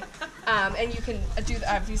dry, and you can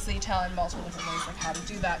obviously tell in multiple different ways like how to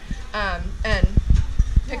do that, and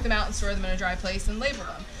pick them out and store them in a dry place and label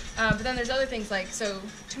them. But then there's other things like, so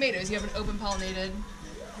tomatoes, you have an open pollinated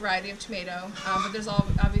variety of tomato, but there's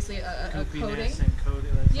obviously a coating.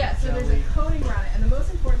 Yeah, so there's a coating around it, and the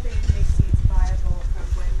most important thing to make seeds viable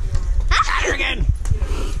when you're again.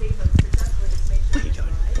 save them successfully is make sure they're dry.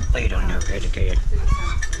 What are you doing there, kid?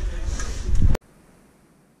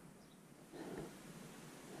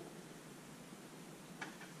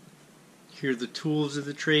 Here are the tools of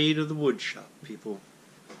the trade of the wood shop, people.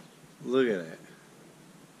 Look at that.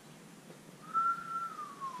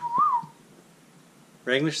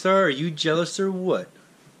 Wranglerstar, are you jealous or what?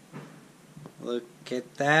 Look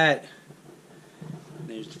at that.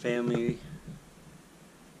 There's the family.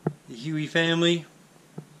 The Huey family.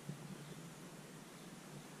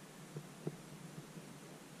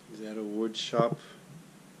 Is that a wood shop?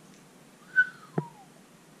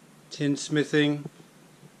 Tinsmithing.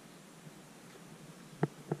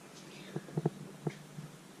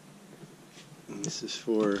 And this is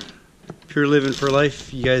for pure living for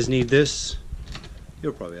life. You guys need this.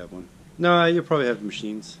 You'll probably have one. No, you'll probably have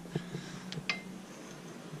machines.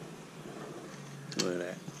 Look at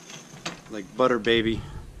that. Like butter, baby.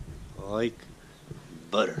 Like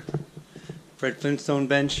butter. Fred Flintstone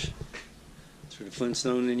bench. Sort of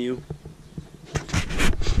Flintstone in you.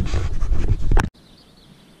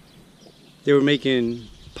 They were making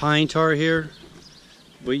pine tar here.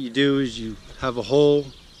 What you do is you have a hole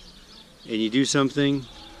and you do something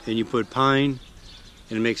and you put pine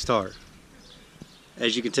and it makes tar.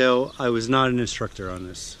 As you can tell, I was not an instructor on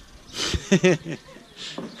this.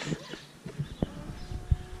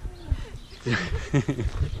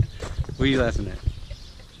 What are you laughing at?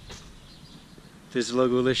 This is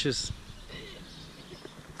Logolicious.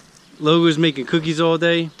 Logo's making cookies all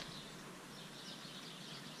day.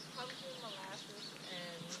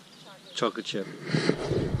 Chocolate chip.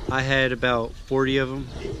 I had about 40 of them.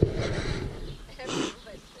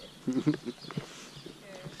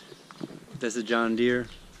 That's a John Deere.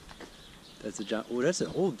 That's a John. Oh, that's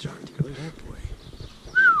an old John Deere. Look at that boy.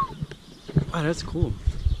 Wow, that's cool.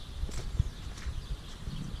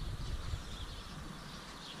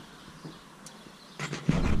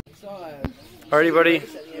 Alrighty, buddy.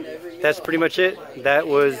 That's pretty much it. That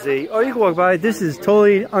was the. Oh, you can walk by. This is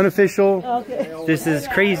totally unofficial. Okay. This is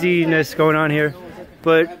craziness going on here.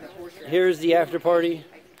 But here's the after party.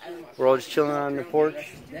 We're all just chilling on the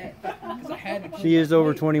porch. She is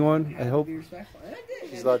over 21, I hope.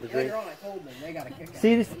 She's allowed to drink.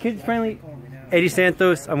 See, this kid's friendly. Eddie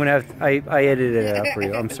Santos, I'm gonna have. I edited it out for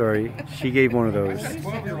you. I'm sorry. She gave one of those.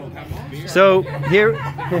 So here.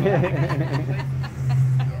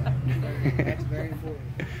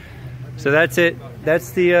 So that's it.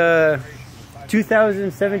 That's the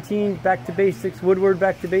 2017 Back to Basics, Woodward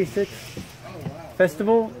Back to Basics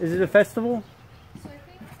Festival. Is it a festival?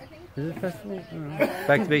 Is it a festival? I don't know.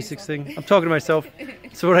 Back to Basics thing. I'm talking to myself.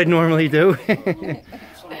 It's what I normally do.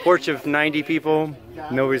 Porch of 90 people.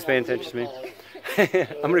 Nobody's paying attention to me.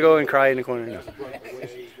 I'm gonna go and cry in the corner now.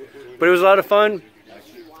 But it was a lot of fun.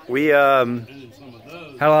 We had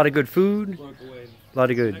a lot of good food, a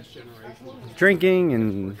lot of good drinking,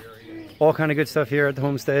 and all kind of good stuff here at the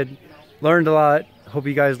homestead. Learned a lot. Hope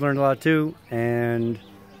you guys learned a lot too. And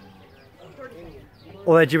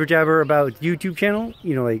all that jibber jabber about YouTube channel,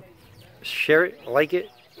 you know, like share it, like it,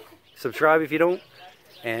 subscribe if you don't,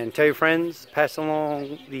 and tell your friends, pass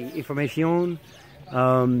along the information.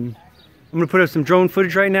 I'm gonna put up some drone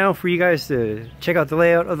footage right now for you guys to check out the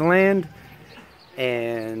layout of the land,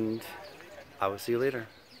 and I will see you later.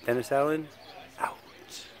 Dennis Allen, out.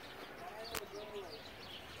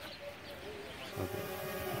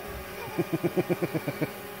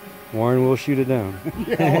 Warren will shoot it down.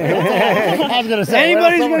 I was gonna say,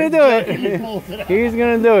 anybody's gonna do it. He's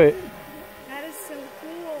gonna do it. That is so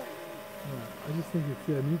cool. I just think it's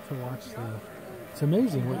neat to watch the. It's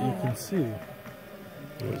amazing what you can see.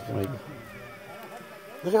 Like,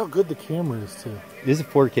 look how good the camera is too. This is a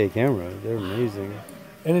 4K camera. They're amazing.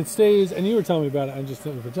 And it stays. And you were telling me about it. I'm just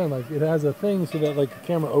thinking for Jen, like it has a thing so that like the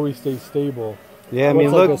camera always stays stable. Yeah, I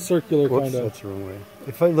mean, look. Like a circular Whoops, kind of. that's the wrong way.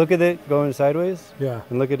 If I look at it going sideways, yeah,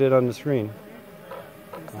 and look at it on the screen.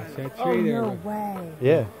 Oh, no way.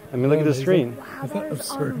 Yeah, I mean, look at the screen. Wow, that is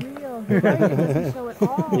unreal. You're right, it doesn't show at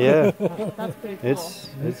all. Yeah, That's pretty cool.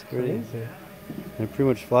 It's pretty. And it pretty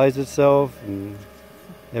much flies itself, and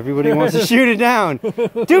everybody wants to shoot it down.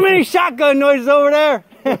 Too many shotgun noises over there.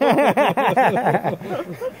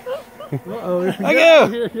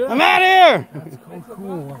 Thank you. I'm out of here. That's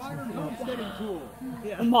cool.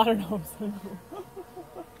 A modern homestead.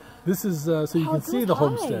 This is so you can see the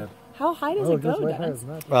homestead. How high does it go, Dennis?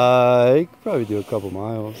 You could probably do a couple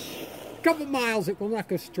miles. A couple miles. It will not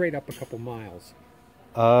go straight up a couple miles.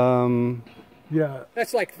 Yeah.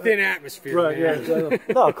 That's like thin atmosphere. Right. Man. Yeah.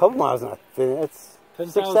 No, a couple miles not thin. It's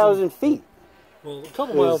 6,000 feet. Well, a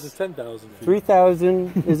couple miles is 10,000 feet.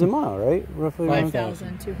 3,000 is a mile, right? Roughly.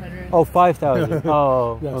 5,200. Oh, 5,000.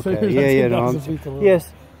 Oh, Yeah, okay. so Yeah. No,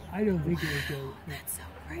 yes. I don't think it would go. That's so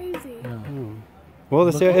crazy. Yeah. Well,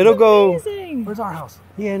 it'll go. Amazing. Where's our house?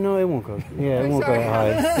 Yeah, no, it won't go. Yeah, it won't go that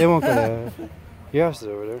high. It won't go that high. Your house is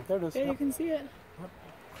over there. There it is. Yeah, you can see it.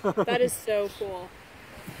 That is so cool.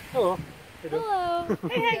 Hello. Hello.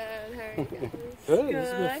 Hey. Good. This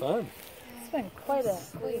has been fun. It's been quite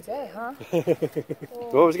a day, huh?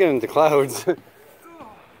 Well, it's getting into clouds.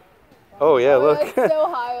 Oh yeah, look. It's so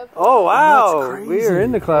high up. Oh wow, That's crazy. we are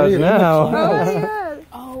in the clouds now.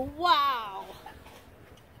 Oh wow.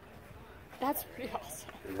 That's pretty awesome.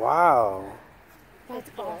 Wow. That's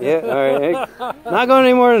awesome. Yeah, all right. Not going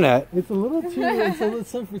any more than that. It's a little too.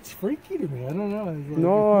 It's freaky to me. I don't know. It's like,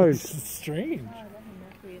 No, it's strange.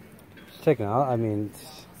 Checking out. I mean,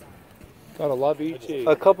 Gotta love ET.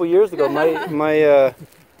 a couple years ago, my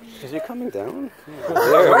is it coming down?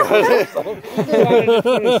 There it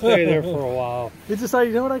goes. Stay there for a while. It decided,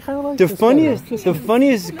 you know what, I kind of like The this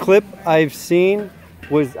funniest clip I've seen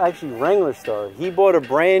was actually Wranglerstar. He bought a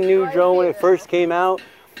brand new drone when it first came out,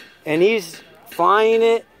 and he's flying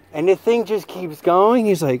it, and the thing just keeps going.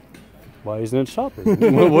 He's like, why isn't it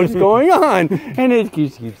stopping? What's going on? And it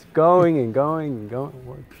keeps going and going and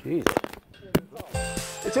going. Jeez.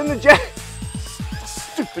 It's in the jet.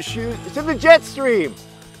 Stupid shoes. It's in the jet stream.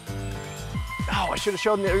 Oh, I should have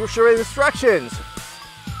shown the instructions.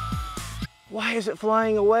 Why is it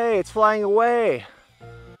flying away? It's flying away.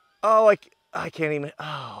 Oh, I can't even.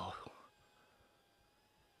 Oh.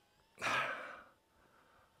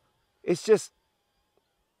 It's just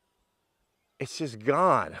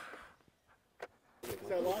gone.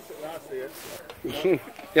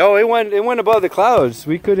 Yo, it went above the clouds.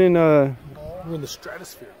 We couldn't. We're in the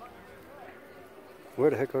stratosphere.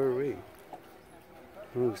 Where the heck are we?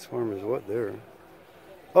 Whose farm is what there?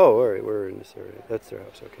 Oh, all right, we're in this area. That's their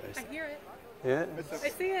house. Okay. I hear it. Yeah. I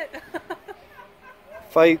see it.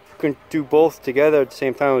 If I could do both together at the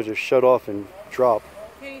same time, I would just shut off and drop.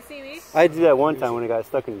 Can you see me? I did that one time when I got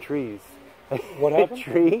stuck in the trees. What happened?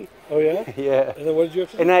 Tree. Oh yeah. Yeah. And then what did you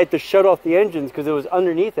have to do? And I had to shut off the engines because it was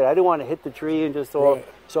underneath it. I didn't want to hit the tree and just all. Right.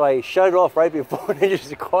 So I shut it off right before and I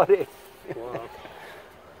just caught it. Wow. Are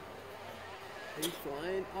you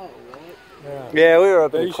flying? Oh, what? Yeah, we were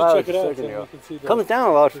up Yeah, in you the should check clouds it a out, second so you ago. can see the- Comes down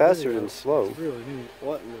a lot the faster video. than slow. It's really neat.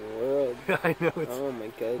 What in the world? I know. It's, oh my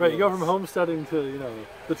goodness. Right, you go from homesteading to, you know,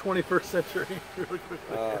 the 21st century really quickly.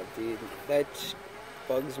 Oh, dude, that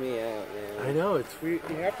bugs me out, man. I know, it's... You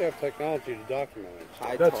have to have technology to document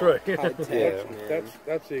it. That's right. High tech, man.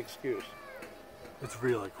 That's the excuse. It's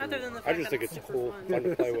really cool. Other than the I fact just that think it's super cool, fun. fun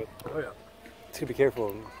to play with. Oh yeah. Just gotta be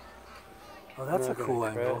careful. Oh, that's a Not gonna cool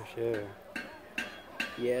angle. crash, yeah.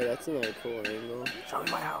 Yeah, that's another cool angle. Show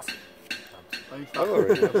me my house. I've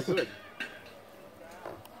already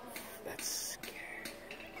That's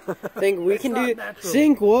Think we can do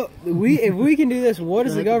think what if we can do this, what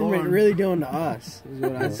is the government really doing to us? Is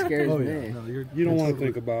what scares me. No, you don't want to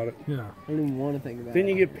think about it. Yeah. I don't even want to think about Then it.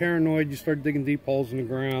 you get paranoid, you start digging deep holes in the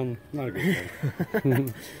ground. Not a good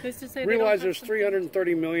thing. Who's to say they Realize don't there's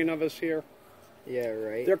 330 million of us here. Yeah,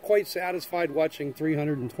 right. They're quite satisfied watching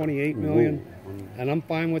 328 million, and I'm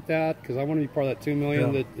fine with that because I want to be part of that 2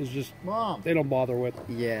 million that is just they don't bother with.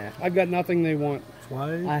 Yeah, I've got nothing they want.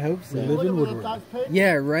 Why? I hope so. We live in Woodward.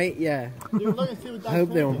 Yeah, right. Yeah. I I hope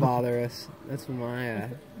they don't bother us. That's my.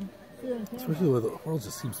 Especially with the world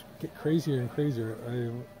just seems to get crazier and crazier.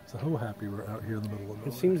 I'm so happy we're out here in the middle of It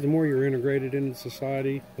nowhere. seems the more you're integrated into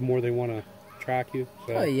society, the more they want to track you.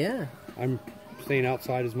 So Oh yeah. I'm staying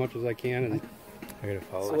outside as much as I can, and I gotta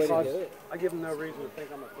follow. That's the way to do it. I give them no reason to think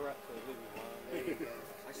I'm a threat to living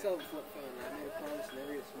I still have a flip phone. I made a promise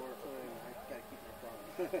never get a smartphone. I gotta keep my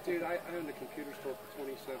promise. Dude, I owned a computer store for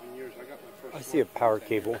 27 years. I got my first. I see a power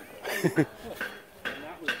cable. And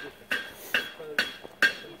that was just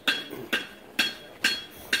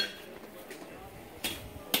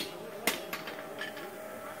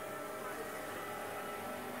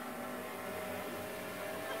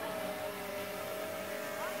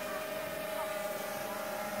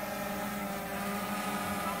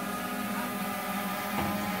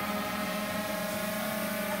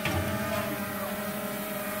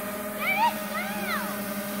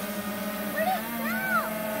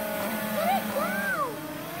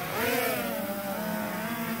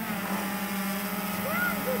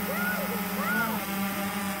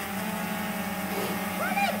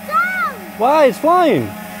Why? It's flying.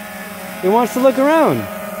 It wants to look around. It's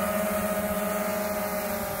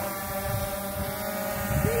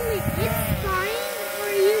flying, or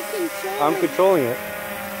are you controlling I'm controlling it.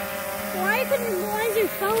 Why is your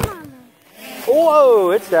phone on there?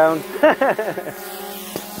 Whoa, it's down.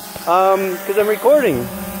 Because I'm recording.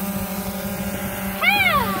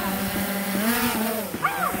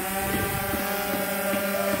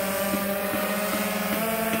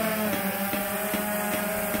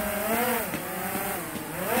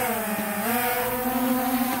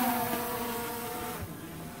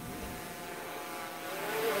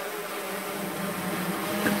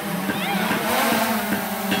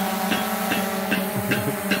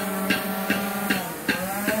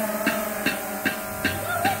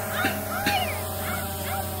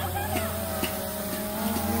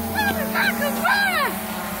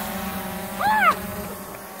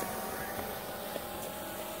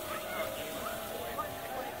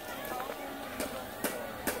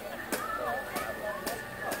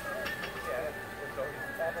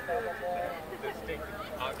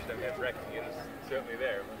 Certainly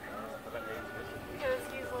there. Because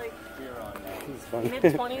he's like fun.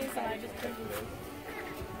 mid-20s and I just turned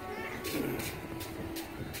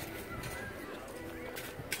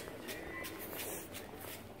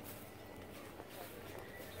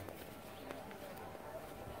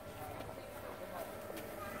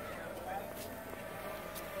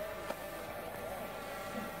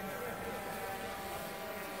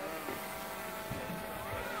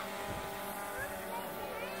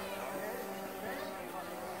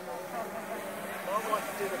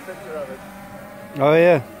Oh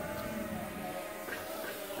yeah.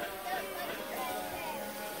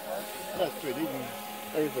 That's good. Eating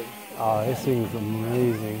everything. Oh, this thing's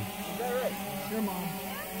amazing. Your mom.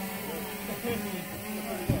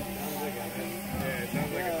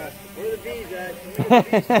 Where are the bees at?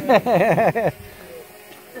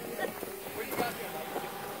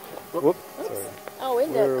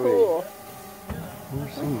 isn't Where that are we? cool?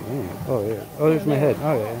 Oh yeah. Oh, there's my head.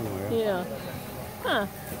 Oh yeah. Anyway. Yeah. Huh.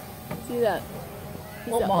 See that?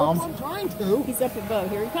 He's Well, up, Mom. oops. I'm trying to. He's up above.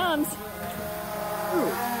 Here he comes.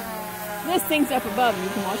 This thing's up above, and you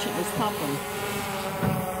can watch it in this top one.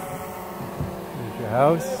 There's your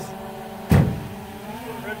house.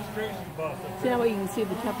 See that way you can see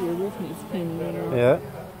the top of your roof needs painting. Yeah.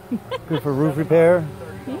 Good for roof repair.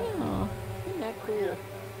 Yeah. Isn't that cool?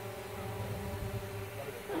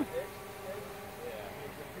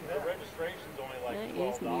 The registration's only like That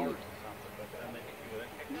is $12 or neat. something, but then they can do it.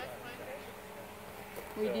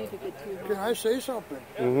 We do to get to. Can I say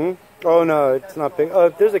something? Oh no, it's not big. Oh,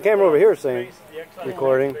 there's a camera over here saying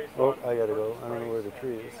recording. Oh, I gotta go. I don't know where the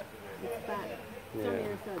tree is. It's back. Yeah.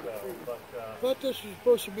 But this is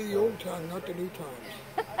supposed to be the old time, not the new times.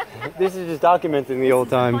 This is just documenting the old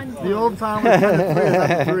time. The old time was kind of three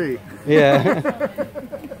out of three. Yeah.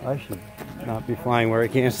 I should not be flying where I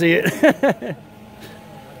can't see it.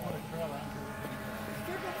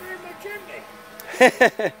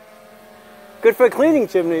 Good for cleaning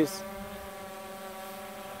chimneys.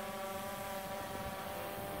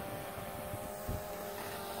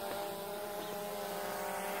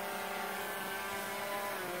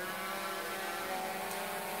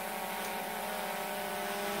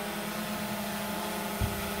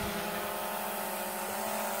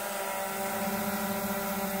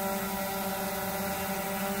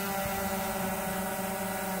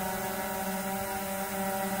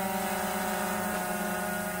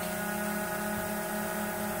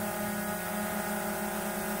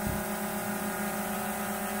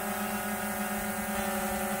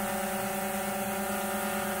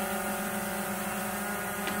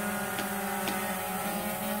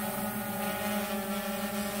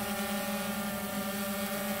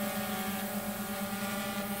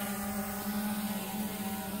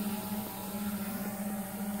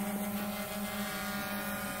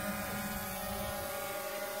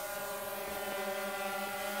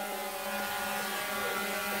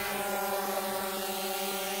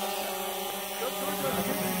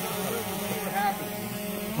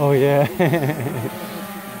 Oh yeah.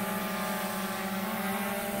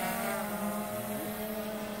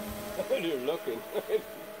 You're looking.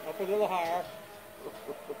 Up a little higher.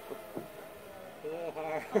 A little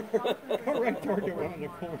higher. Go right toward you around the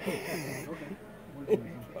corner.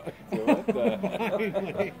 What the?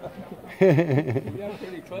 Finally. You got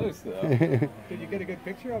pretty close though. Did you get a good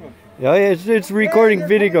picture of him? Oh yeah, it's recording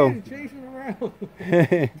video. Chasing around. Oh,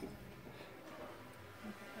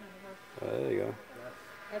 there you go.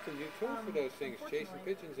 That's a new tool for those things, chasing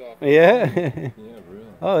pigeons off. Yeah. Yeah, really.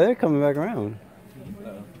 Oh, they're coming back around.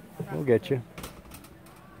 We'll get you.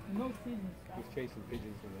 He's chasing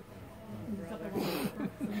pigeons with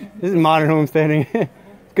it. This is modern homesteading.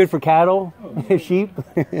 It's good for cattle, sheep.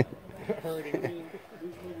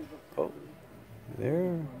 Oh,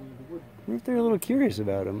 they're a little curious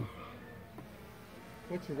about them.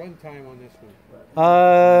 What's the run time on this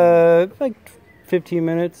one? Like 15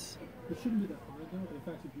 minutes. It shouldn't be that hard though, but in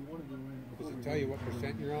fact if you want to go in... Does it tell you what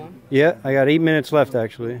percent you're on? Yeah, I got 8 minutes left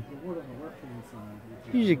actually.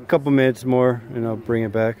 Usually a couple minutes more and I'll bring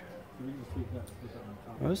it back.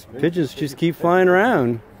 Those pigeons just keep flying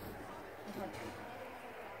around.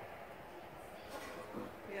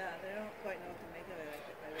 Yeah, they don't quite know what to make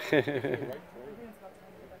of it.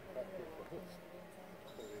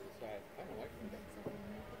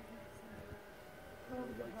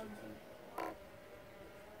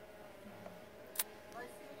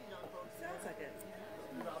 Sounds like a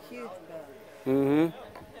huge bug. Mm-hmm.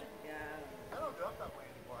 Yeah.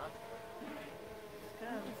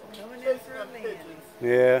 Coming in for a man.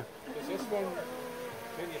 Yeah. Is this one,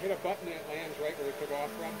 when you hit a button and it lands right where it took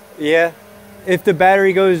off from? Yeah. If the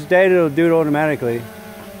battery goes dead, it'll do it automatically.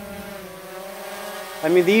 I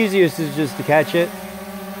mean, the easiest is just to catch it.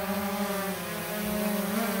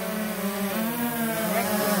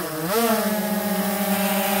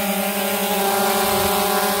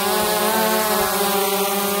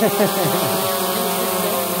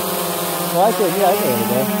 Well, I could, yeah, I could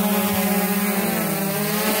have it.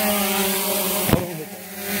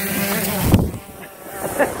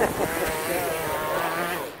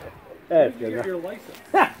 That's good. Your license.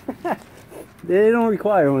 They don't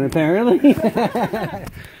require one, apparently.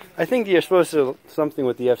 I think you're supposed to something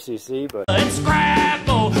with the FCC, but.